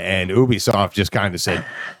 And Ubisoft just kind of said,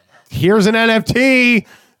 here's an NFT,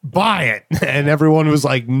 buy it. And everyone was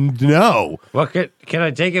like, no. What can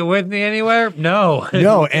I take it with me anywhere? No.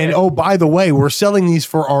 No. And oh, by the way, we're selling these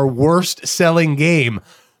for our worst selling game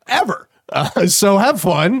ever. So have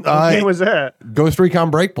fun. What game was that? Ghost Recon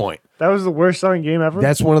Breakpoint. That was the worst selling game ever.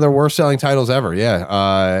 That's one of their worst selling titles ever.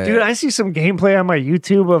 Yeah. Dude, I see some gameplay on my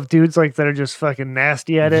YouTube of dudes like that are just fucking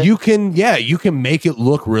nasty at it. You can make it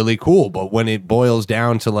look really cool, but when it boils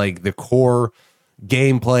down to like the core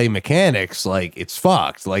gameplay mechanics, like it's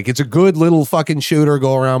fucked. Like it's a good little fucking shooter,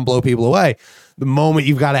 go around, blow people away. The moment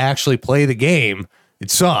you've got to actually play the game, it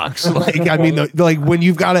sucks. Like, I mean, like when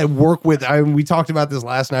you've got to work with, we talked about this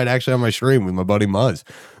last night actually on my stream with my buddy Muzz.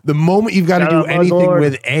 The moment you've got to do anything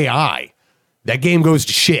with AI, that game goes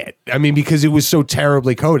to shit. I mean, because it was so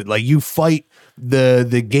terribly coded. Like you fight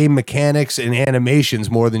the game mechanics and animations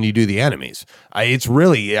more than you do the enemies. It's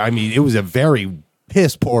really, I mean, it was a very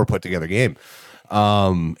piss poor put together game.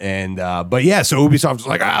 But yeah, so Ubisoft was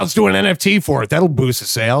like, let's do an NFT for it. That'll boost the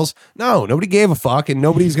sales. No, nobody gave a fuck, and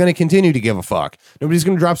nobody's going to continue to give a fuck. Nobody's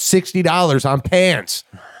going to drop $60 on pants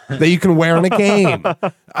that you can wear in a game.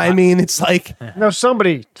 I mean, it's like, no,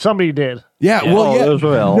 somebody did. yeah, well, yeah, there's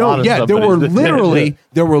really a lot of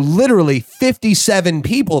there were literally 57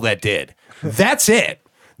 people that did. That's it.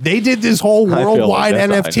 They did this whole worldwide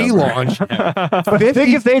NFT launch. But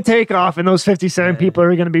think if they take off and those 57 people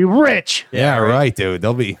are going to be rich. Yeah, right, dude.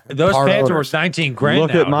 They'll be Those part pants owners. were 19 grand.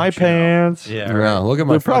 Look now, at my don't you know? pants. Yeah, Yeah, look at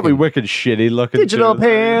my They're probably fucking- wicked shitty looking. Digital too.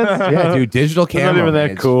 pants. Yeah, dude, digital They're camera. not even that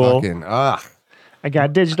man, it's cool. fucking, I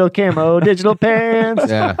got digital camo, digital pants.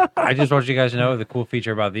 yeah. I just want you guys to know the cool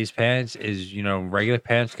feature about these pants is, regular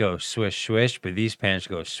pants go swish, swish, but these pants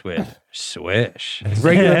go swish, swish.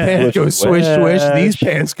 Regular pants go swish, swish. These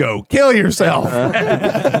pants go kill yourself.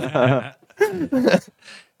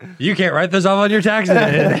 You can't write those off on your taxes.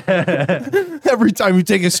 Every time you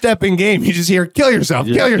take a step in game, you just hear kill yourself,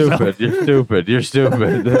 kill You're yourself. stupid. You're stupid. You're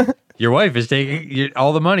stupid. Your wife is taking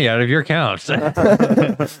all the money out of your accounts. And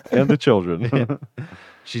the children.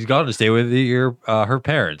 She's gone to stay with her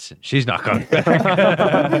parents. She's not coming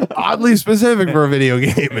back. Oddly specific for a video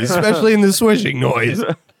game, especially in the swishing noise.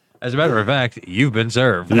 As a matter of fact, you've been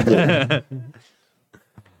served.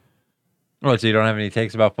 What, so you don't have any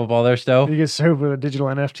takes about football there, Stowe? You get served with a digital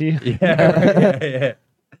NFT. Yeah.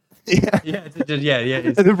 Yeah.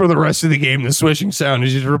 It's, And then for the rest of the game, the swishing sound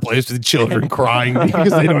is just replaced with children crying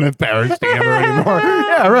because they don't have parents together anymore.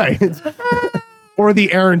 Yeah, right. Or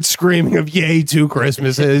the errant screaming of "Yay, 2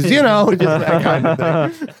 Christmases!" Just that kind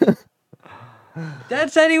of thing.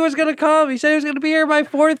 Dad said he was going to come. He said he was going to be here by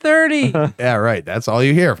 4:30. Yeah, right. That's all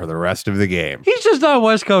you hear for the rest of the game. He's just on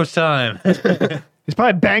West Coast time. He's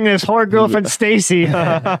probably banging his whore girlfriend, Stacy.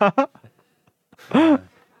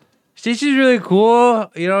 Stacy's really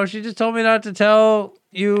cool. She just told me not to tell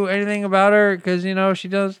you anything about her because, she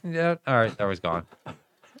does. Yeah. All right. That was gone.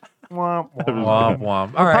 Womp, womp. Womp,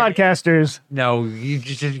 womp. All right. Podcasters. No, you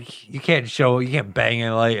can't bang it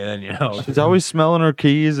like, and then, She's always smelling her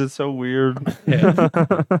keys. It's so weird.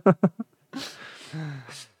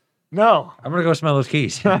 No. I'm going to go smell those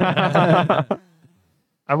keys. I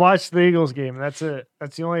watched the Eagles game. That's it.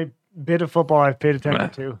 That's the only bit of football I've paid attention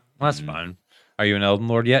to. That's fun. Are you an Elden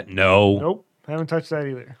Lord yet? No. Nope. Haven't touched that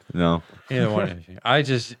either. No. Either one. I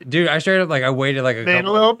straight up, I waited a Been a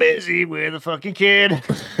couple. little busy with a fucking kid.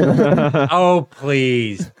 Oh,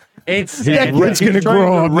 please. It's That kid's gonna He's trying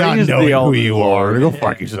grow to up not raise the knowing who Elden you are. Go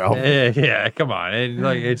fuck yourself. yeah, come on.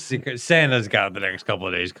 It's Santa's got the next couple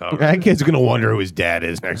of days covered. That kid's gonna wonder who his dad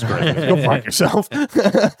is next Christmas. Go fuck yourself.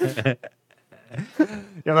 Yeah,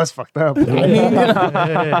 that's fucked up.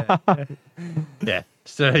 Yeah.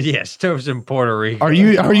 So yeah, Stove's in Puerto Rico. Are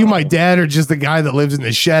you my dad or just the guy that lives in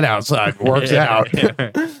the shed outside and works out?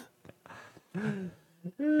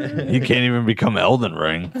 You can't even become Elden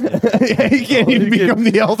Ring. He can't even become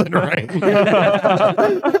the Elden Ring.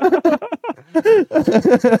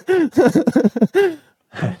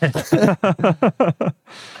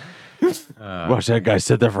 Watch that guy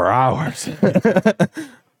sit there for hours.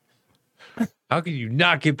 How can you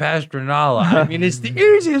not get past Renala? I mean, it's the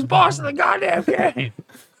easiest boss in the goddamn game.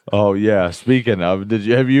 Oh yeah. Speaking of,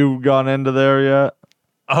 have you gone into there yet?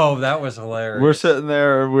 Oh, that was hilarious. We're sitting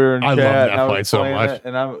there, we're in I love chat. that and I was fight so playing much. it,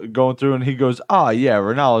 and I'm going through, and he goes, "Oh yeah,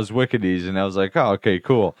 Renala's wicked easy," and I was like, "Oh okay,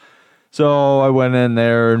 cool." So I went in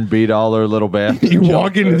there and beat all their little bastards. You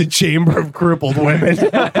walk into the chamber of crippled women.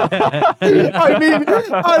 I mean,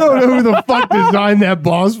 I don't know who the fuck designed that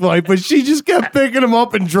boss fight, but she just kept picking them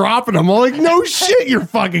up and dropping them. I'm like, no shit, you're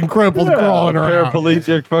fucking crippled crawling around.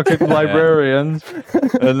 Paraplegic fucking librarians,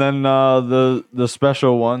 and then the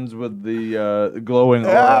special ones with the glowing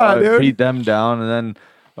aura. I dude. beat them down, and then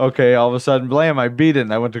okay, all of a sudden, blam! I beat it,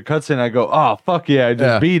 and I went to cutscene. I go, oh fuck yeah, I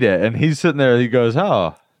just beat it, and he's sitting there. He goes,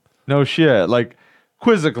 oh no shit, like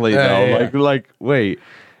quizzically though, like wait.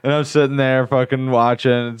 And I'm sitting there fucking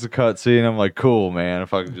watching. It's a cutscene. I'm like, cool, man. I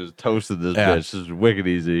fucking just toasted this bitch. This is wicked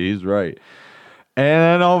easy. He's right. And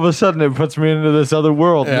then all of a sudden it puts me into this other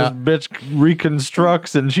world. And this bitch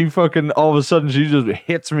reconstructs and she fucking all of a sudden she just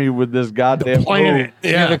hits me with this goddamn planet.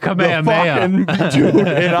 move. Yeah, the Kamehameha. Dude,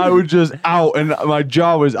 and I was just out and my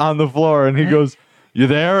jaw was on the floor and he goes, you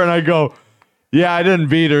there? And I go, yeah, I didn't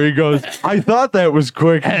beat her. He goes, I thought that was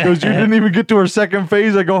quick. He goes, you didn't even get to her second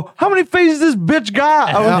phase. I go, how many phases this bitch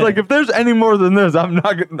got? I was like, if there's any more than this, I'm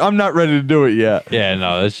not ready to do it yet. Yeah,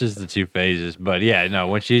 no, that's just the 2 phases. But yeah, no,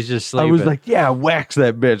 when she's just I sleeping. was like, yeah, wax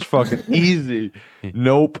that bitch fucking easy.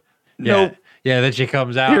 Nope. yeah, Nope. Yeah, then she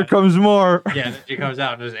comes out. Here comes more. Yeah, then she comes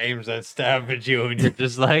out and just aims that stab at you, and you're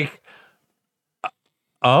just like,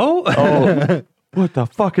 oh? Oh, what the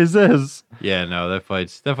fuck is this? Yeah, no, that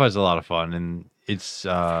fight's a lot of fun, and it's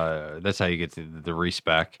that's how you get to the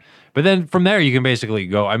respec. But then from there, you can basically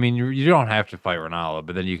go. I mean, you don't have to fight Renala,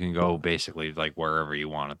 but then you can go basically like wherever you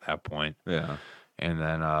want at that point. Yeah. And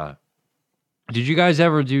then, did you guys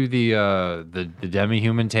ever do the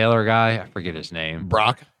demi-human Taylor guy? I forget his name.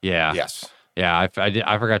 Brock? Yeah. Yes. Yeah, I did.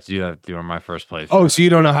 I forgot to do that during my first playthrough. Oh, so you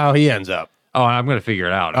don't know how he ends up? Oh, I'm gonna figure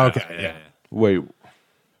it out. Okay, Yeah. Wait.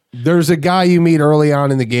 There's a guy you meet early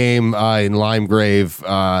on in the game in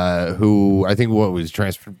Limegrave who I think was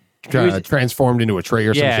transformed into a tree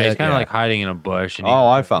or some Yeah, shit. he's kind of like hiding in a bush. And Oh,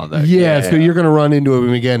 I found that. Yeah, so you're going to run into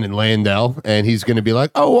him again in Landell, and he's going to be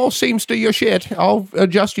like, oh, all seems to your shit. I'll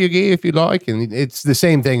adjust your gear if you like. And it's the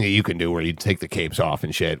same thing that you can do where you take the capes off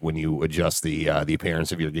and shit when you adjust the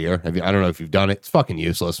appearance of your gear. I don't know if you've done it. It's fucking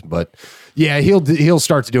useless. But yeah, he'll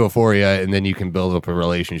start to do it for you, and then you can build up a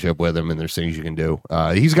relationship with him, and there's things you can do.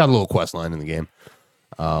 He's got a little quest line in the game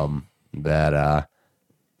that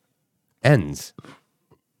ends.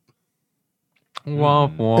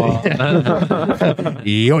 Womp womp.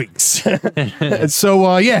 Yikes. And so,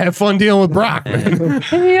 have fun dealing with Brock, man. In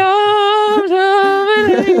the arms of an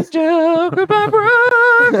angel, goodbye,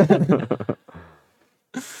 Brock.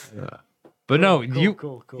 But no,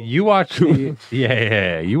 Cool. you watched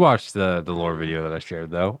you watched the lore video that I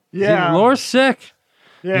shared though. Yeah. Lore's sick.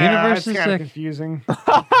 Yeah, universe it's is kind of sick. confusing.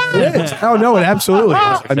 Oh, no, it absolutely is.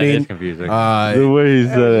 I That is mean, confusing. The way he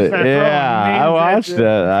said it. Everything's Yeah, I names watched at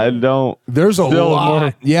it. I don't. there's a Still lot.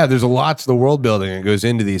 more. Yeah, there's a lot to the world building that goes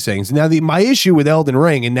into these things. Now, my issue with Elden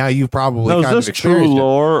Ring, and now you've probably No, kind is of this true experienced it.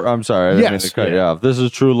 lore? I'm sorry. I didn't mean Yes. to cut you off. This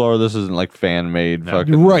is true lore. This isn't like fan made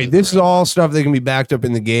fucking. Right. This is all stuff that can be backed up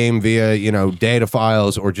in the game via, data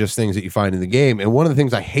files or just things that you find in the game. And one of the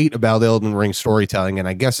things I hate about Elden Ring storytelling, and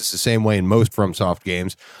I guess it's the same way in most FromSoft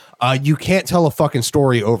games, you can't tell a fucking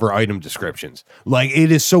story over item descriptions. Like,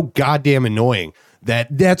 it is so goddamn annoying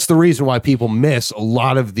that's the reason why people miss a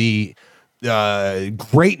lot of the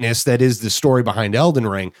greatness that is the story behind Elden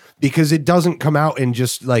Ring, because it doesn't come out and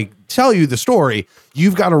just like tell you the story.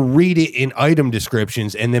 You've got to read it in item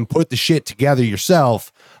descriptions and then put the shit together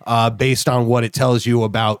yourself based on what it tells you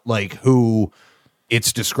about like who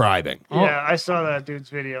it's describing. Yeah, I saw that dude's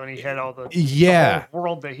video and he had all the Yeah. whole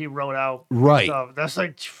world that he wrote out. Right. Stuff. That's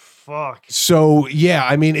like fuck. So yeah,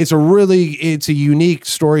 I mean, it's a unique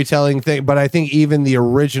storytelling thing, but I think even the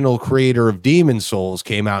original creator of Demon Souls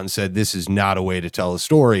came out and said this is not a way to tell a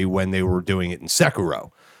story when they were doing it in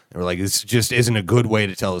Sekiro. They were like, this just isn't a good way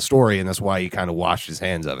to tell a story, and that's why he kind of washed his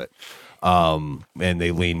hands of it. And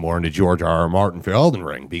they lean more into George R.R. Martin for Elden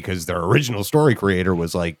Ring because their original story creator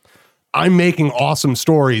was like, I'm making awesome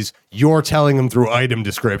stories. You're telling them through item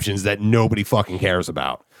descriptions that nobody fucking cares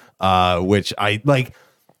about. Which I like.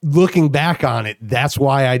 Looking back on it, that's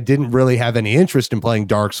why I didn't really have any interest in playing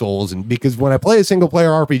Dark Souls, and because when I play a single player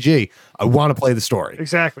RPG, I want to play the story.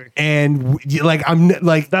 Exactly. And like I'm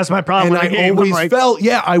like That's my problem And with the I game. I'm always like- felt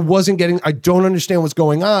I don't understand what's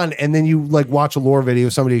going on, and then you like watch a lore video,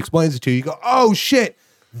 somebody explains it to you, you go, oh shit,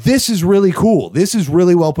 this is really cool. This is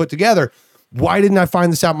really well put together. Why didn't I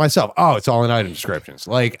find this out myself? Oh, it's all in item descriptions.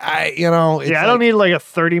 Like it's I don't need like a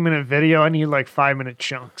 30-minute video. I need like 5-minute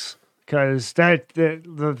chunks. because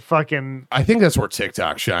the fucking I think that's where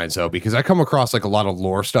TikTok shines though, because I come across like a lot of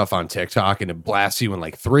lore stuff on TikTok and it blasts you in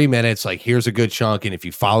like 3 minutes. Like, here's a good chunk. And if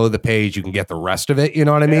you follow the page, you can get the rest of it. You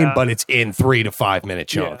know what I mean? Yeah. But it's in 3 to 5 minute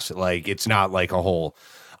chunks. Like, it's not like a whole.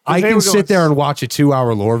 I they can were sit going- there and watch a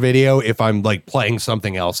 2-hour lore video if I'm like playing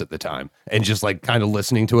something else at the time and just like kind of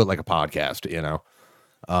listening to it like a podcast, you know?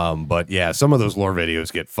 But yeah, some of those lore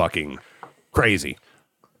videos get fucking crazy.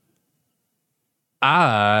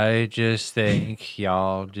 I just think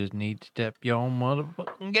y'all just need to step your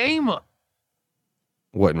motherfucking game up.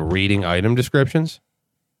 What, in reading item descriptions?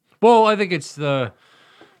 Well, I think it's the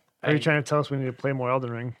are you trying to tell us we need to play more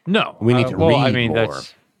Elden Ring? no. We need to well, I read mean, more.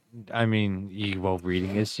 that's. I mean,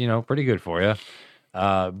 reading is pretty good for you.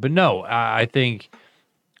 But no, I think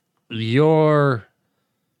your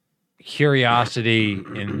curiosity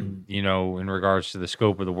in regards to the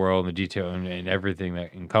scope of the world and the detail and everything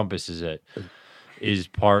that encompasses it is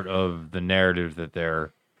part of the narrative that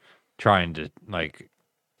they're trying to like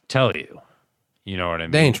tell you. You know what I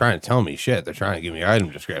mean? They ain't trying to tell me shit. They're trying to give me item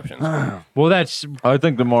descriptions. Well, that's I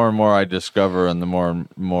think the more and more I discover, and the more and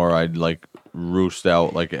more I like roost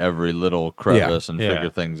out like every little crevice and Yeah. figure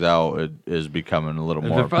things out, it is becoming a little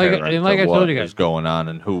more Like- apparent and like to I told what you guys- is going on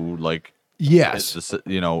and who like Yes. is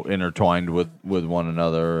intertwined with one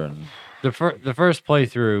another. And the first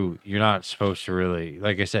playthrough. You're not supposed to really,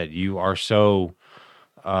 like I said, you are so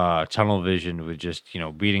tunnel visioned with just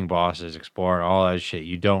beating bosses, exploring all that shit.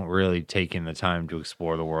 You don't really take in the time to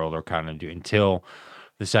explore the world or kind of do until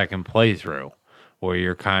the second playthrough, where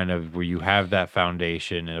you have that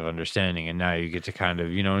foundation of understanding, and now you get to kind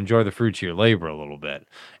of enjoy the fruits of your labor a little bit.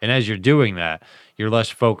 And as you're doing that, you're less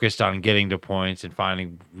focused on getting to points and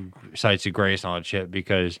finding sites of grace and all that shit,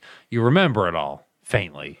 because you remember it all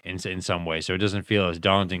faintly in some way, so it doesn't feel as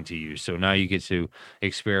daunting to you. So now you get to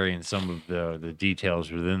experience some of the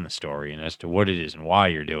details within the story and as to what it is and why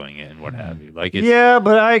you're doing it and what have you. Like, it's, Yeah,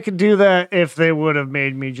 but I could do that if they would have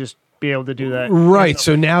made me just be able to do that. Right.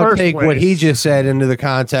 So now first take what he place. just said into the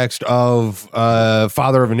context of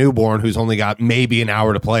father of a newborn who's only got maybe an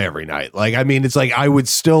hour to play every night. Like, I mean, it's like I would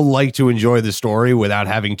still like to enjoy the story without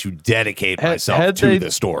having to dedicate myself had to they- the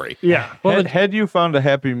story. Yeah. had you found a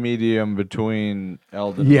happy medium between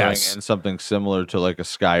Elden Yes. Ring and something similar to like a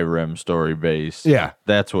Skyrim story base, Yeah.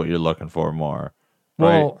 that's what you're looking for more.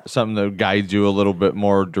 Well- Right? Something that guides you a little bit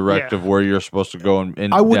more direct Yeah. of where you're supposed to go.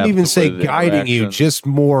 In I wouldn't depth even say with guiding you, interactions. just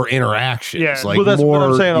more interactions. Yeah. Like Well, that's more, what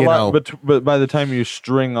I'm saying. A you lot, know, but by the time you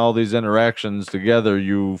string all these interactions together,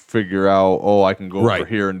 you figure out, oh, I can go Right. over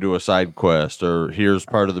here and do a side quest, or here's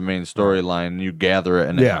part of the main storyline. And you gather it,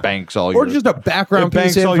 and Yeah. it banks all or your just a background it piece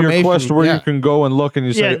banks of all your information. quest where Yeah. you can go and look, and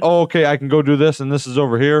you say, Yeah. oh, okay, I can go do this, and this is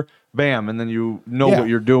over here. Bam, and then you know Yeah. what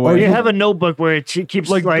you're Or doing. you have a notebook where it keeps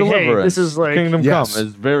like, hey, Deliverance. this is like, Kingdom Yes. Come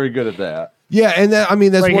is very good at that. Yeah, and that, I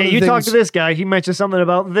mean, that's like, one hey, of you the talk things. to this guy, he mentioned something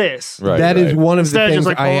about this. Right. That is one of the Instead of things just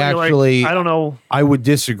like, I oh, you're like, actually I don't know. I would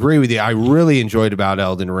disagree with you. I really enjoyed about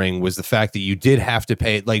Elden Ring was the fact that you did have to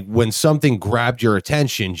pay, like when something grabbed your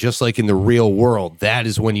attention, just like in the real world, that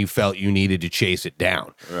is when you felt you needed to chase it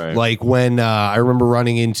down. Right. Like when I remember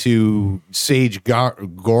running into Sage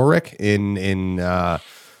Goric in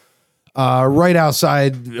right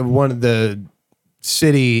outside one of the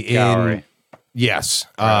city in Gallery. yes.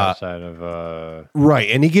 outside of Right.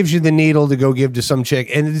 And he gives you the needle to go give to some chick.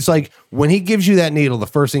 And it's like when he gives you that needle, the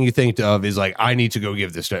first thing you think of is like, I need to go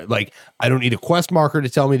give this to, like, I don't need a quest marker to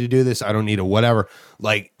tell me to do this. I don't need a whatever.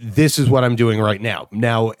 Like, this is what I'm doing right now.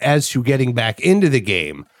 Now, as to getting back into the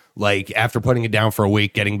game, like after putting it down for a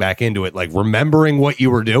week, getting back into it, like remembering what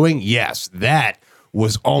you were doing, yes, that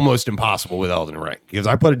was almost impossible with Elden Ring because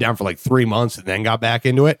I put it down for like 3 months and then got back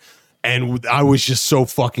into it. And I was just so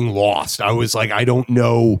fucking lost. I was like, I don't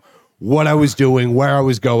know what I was doing, where I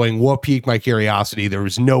was going, what piqued my curiosity. There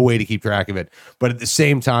was no way to keep track of it. But at the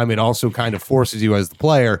same time, it also kind of forces you as the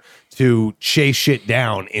player to chase shit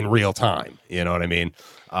down in real time. You know what I mean?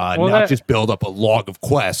 Not just build up a log of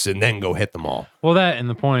quests and then go hit them all. well, that and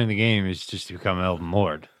the point of the game is just to become Elden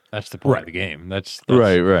Lord. That's the point of the game. That's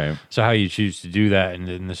Right. So how you choose to do that, and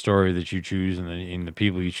in the story that you choose, and the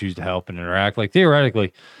people you choose to help and interact. Like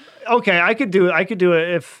theoretically, Okay, I could do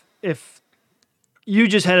it if you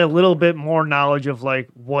just had a little bit more knowledge of like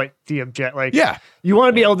what the object like. Yeah. You want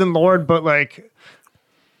to be Elden Lord, but like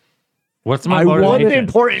what's my I motivation? what's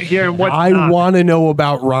important here and what's I not. want to know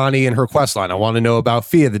about Ronnie and her quest line. I want to know about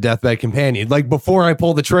Fia, the deathbed companion. Like before I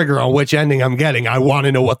pull the trigger on which ending I'm getting, I want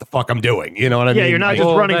to know what the fuck I'm doing. You know what I Yeah, mean? you're not Like, just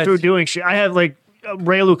Well, running through that's- doing shit. I have like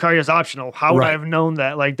Ray Lucario's optional. How would I Right. have known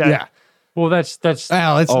that? Like that. Yeah. Well, that's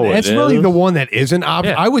Well, it's Oh, it's it really is? the one that isn't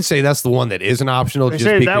optional. Yeah. I would say that's the one that isn't optional. They Just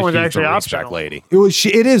say that because one's she's actually the respect optional. lady.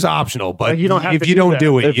 It is optional, but Like, you don't have if to you do don't that.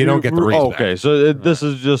 do it, If you don't get the respect. Okay, so this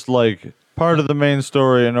is just like part of the main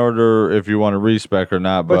story in order if you want to respec or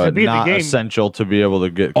not, But to but beat the not game- essential to be able to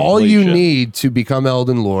get All you completion. need to become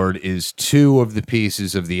Elden Lord is 2 of the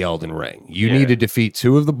pieces of the Elden Ring. You Yeah. need to defeat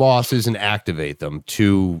 2 of the bosses and activate them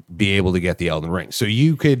to be able to get the Elden Ring. So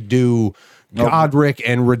you could do Godric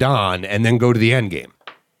and Radon and then go to the end game.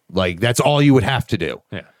 Like that's all you would have to do.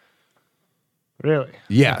 yeah. Really?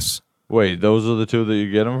 Yes. Wait, those are the 2 that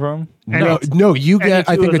you get them from? And No, it's- no, you get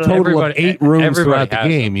I two think a of the- total of everybody- 8 rooms everybody throughout the has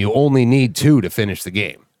game. You only need 2 to finish the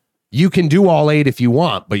game. You can do all 8 if you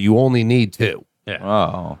want, but you only need 2.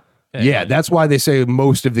 Oh. Yeah, that's why they say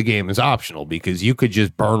most of the game is optional because you could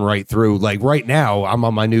just burn right through. Like right now, I'm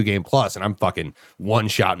on my new game plus and I'm fucking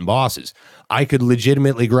one-shotting bosses. I could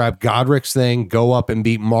legitimately grab Godric's thing, go up and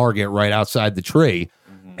beat Margit right outside the tree,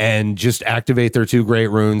 and just activate their 2 great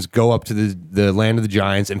runes, go up to the land of the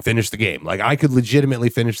giants, and finish the game. Like I could legitimately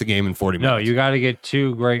finish the game in 40 No, minutes. you got to get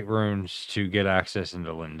 2 great runes to get access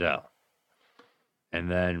into Lindell. And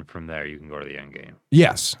then from there, you can go to the end game.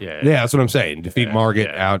 Yes. Yeah. That's what I'm saying. Defeat Margit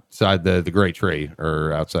yeah. outside the great tree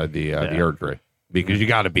or outside the Erd tree because you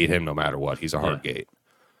got to beat him no matter what. He's a hard gate.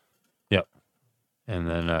 Yep. And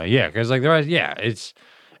then, because like the rest, it's,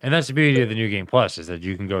 and that's the beauty of the new game plus is that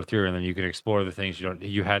you can go through and then you can explore the things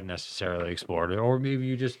you hadn't necessarily explored, or maybe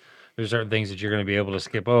you just there's certain things that you're going to be able to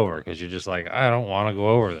skip over because you're just like I don't want to go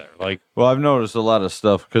over there. Like, Well, I've noticed a lot of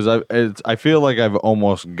stuff because I feel like I've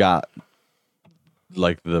almost got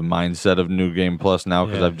like the mindset of New Game Plus now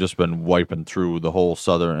because Yeah. I've just been wiping through the whole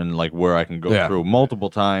Southern and like where I can go Yeah. through multiple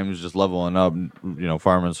times, just leveling up,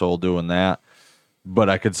 farming soul, doing that. But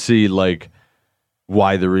I could see like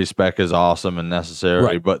why the respec is awesome and necessary,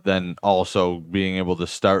 Right. but then also being able to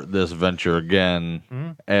start this venture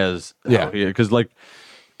again as because like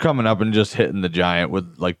coming up and just hitting the giant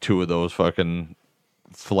with like 2 of those fucking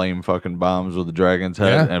flame fucking bombs with the dragon's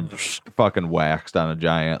head Yeah. and fucking waxed on a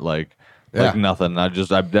giant like Yeah. nothing.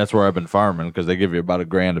 That's where I've been farming because they give you about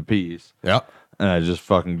 $1,000 a piece. Yep. And I just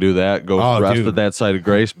fucking do that, go Oh, rest dude. at that site of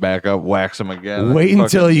grace, back up, wax them again. Wait Fucking-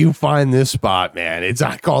 until you find this spot, man.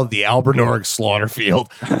 I call it the Albernorg Slaughter Field.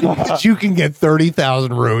 Because you can get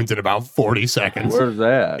 30,000 runes in about 40 seconds. Where's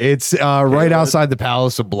that? It's right outside the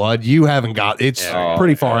Palace of Blood. You haven't got it's Yeah.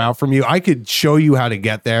 pretty far out from you. I could show you how to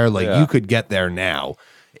get there. Like Yeah. you could get there now.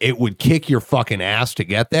 It would kick your fucking ass to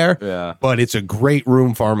get there. Yeah. But it's a great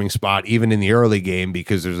room farming spot, even in the early game,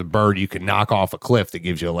 because there's a bird you can knock off a cliff that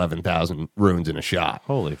gives you 11,000 runes in a shot.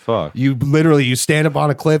 Holy fuck. You literally stand up on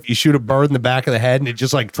a cliff, you shoot a bird in the back of the head, and it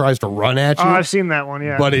just like tries to run at you. Oh, I've seen that one.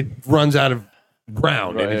 Yeah. But it runs out of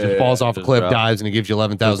ground and it Right, just yeah, falls yeah, off a just cliff, drop. dives, and it gives you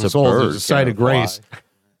 11,000 It's a souls. bird, There's a site of can't fly. grace.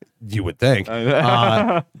 You would think.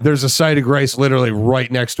 There's a site of grace literally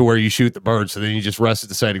right next to where you shoot the bird. So then you just rest at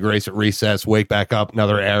the site of grace. It resets, wake back up,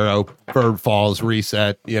 another arrow, bird falls,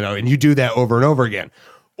 reset, and you do that over and over again.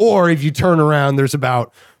 Or if you turn around, there's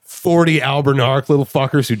about 40 Albernark little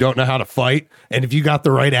fuckers who don't know how to fight. And if you got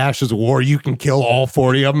the right Ashes of War, you can kill all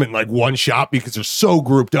 40 of them in like one shot because they're so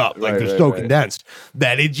grouped up. Like they're so condensed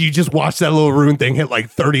that you just watch that little rune thing hit like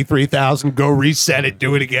 33,000, go reset it,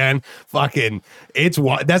 do it again. Fucking,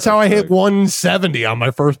 that's how I hit 170 on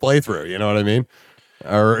my first playthrough. You know what I mean?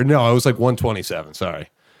 Or no, I was like 127. Sorry.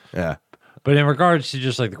 Yeah. but in regards to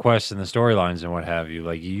just like the quests and the storylines and what have you,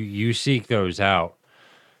 like you seek those out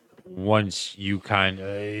once you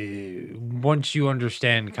once you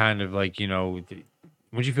understand kind of like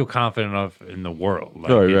once you feel confident enough in the world, like,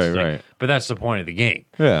 Right, it's right, like- right. But that's the point of the game.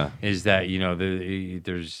 Yeah. Is that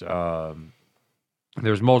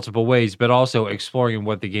there's multiple ways, but also exploring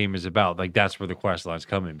what the game is about. Like that's where the quest lines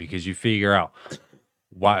come in because you figure out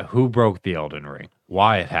who broke the Elden Ring,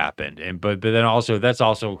 why it happened, and but then also that's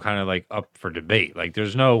also kind of like up for debate. Like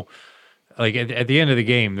there's no like at the end of the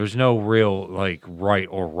game, there's no real like right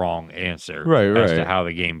or wrong answer as to Right. how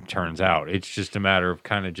the game turns out. It's just a matter of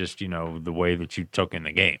kind of just the way that you took in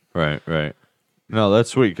the game. Right. No, that's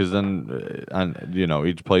sweet because then on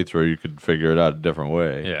each playthrough you could figure it out a different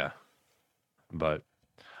way. Yeah. But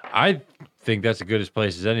I think that's as good as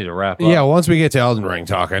place as any to wrap up. Yeah. Once we get to Elden Ring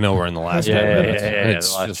talk, I know we're in the last 10 minutes. It's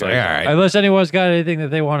the last just track. like, all right. Unless anyone's got anything that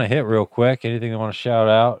they want to hit real quick, anything they want to shout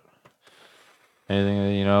out, anything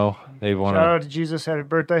that they want Shout to. out to Jesus, happy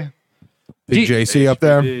birthday. Big JC up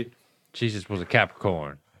there. Jesus was a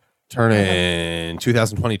Capricorn. Turning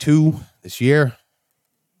 2022 this year.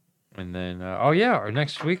 And then, our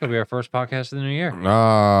next week will be our first podcast of the new year.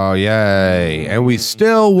 Oh, yay. And we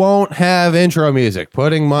still won't have intro music.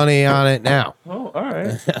 Putting money on it now. Oh, all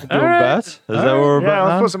right. Doing bets? Is that what we're Yeah, betting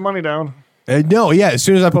let's on? put some money down. No, yeah. As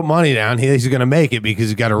soon as I put money down, he's going to make it because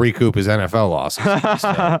he's got to recoup his NFL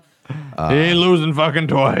losses. He ain't losing fucking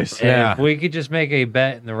twice. And Yeah. if we could just make a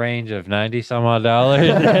bet in the range of 90 some odd dollars.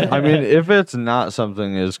 I mean, if it's not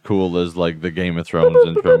something as cool as like the Game of Thrones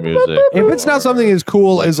intro music, If it's not something as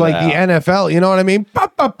cool as like the NFL, you know what I mean? Ba,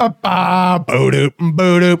 ba, ba, ba, boo-doop,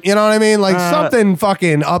 boo-doop. You know what I mean? Like something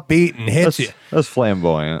fucking upbeat and hits you. that's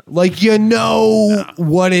flamboyant. Like you know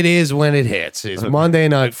what it is when it hits. It's Monday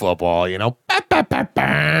Night Football, you know. Ba, ba, ba,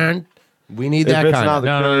 ba. We need If that it's kind not of. the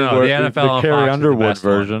No, Carrie, no, no, Wor- the NFL the on Carrie Fox is the Underwood best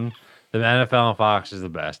one. version. The NFL on Fox is the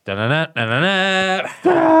best. Yeah,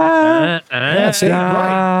 see,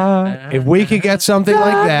 right. If we could get something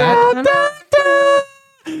like that.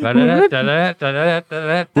 We're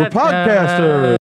podcasters.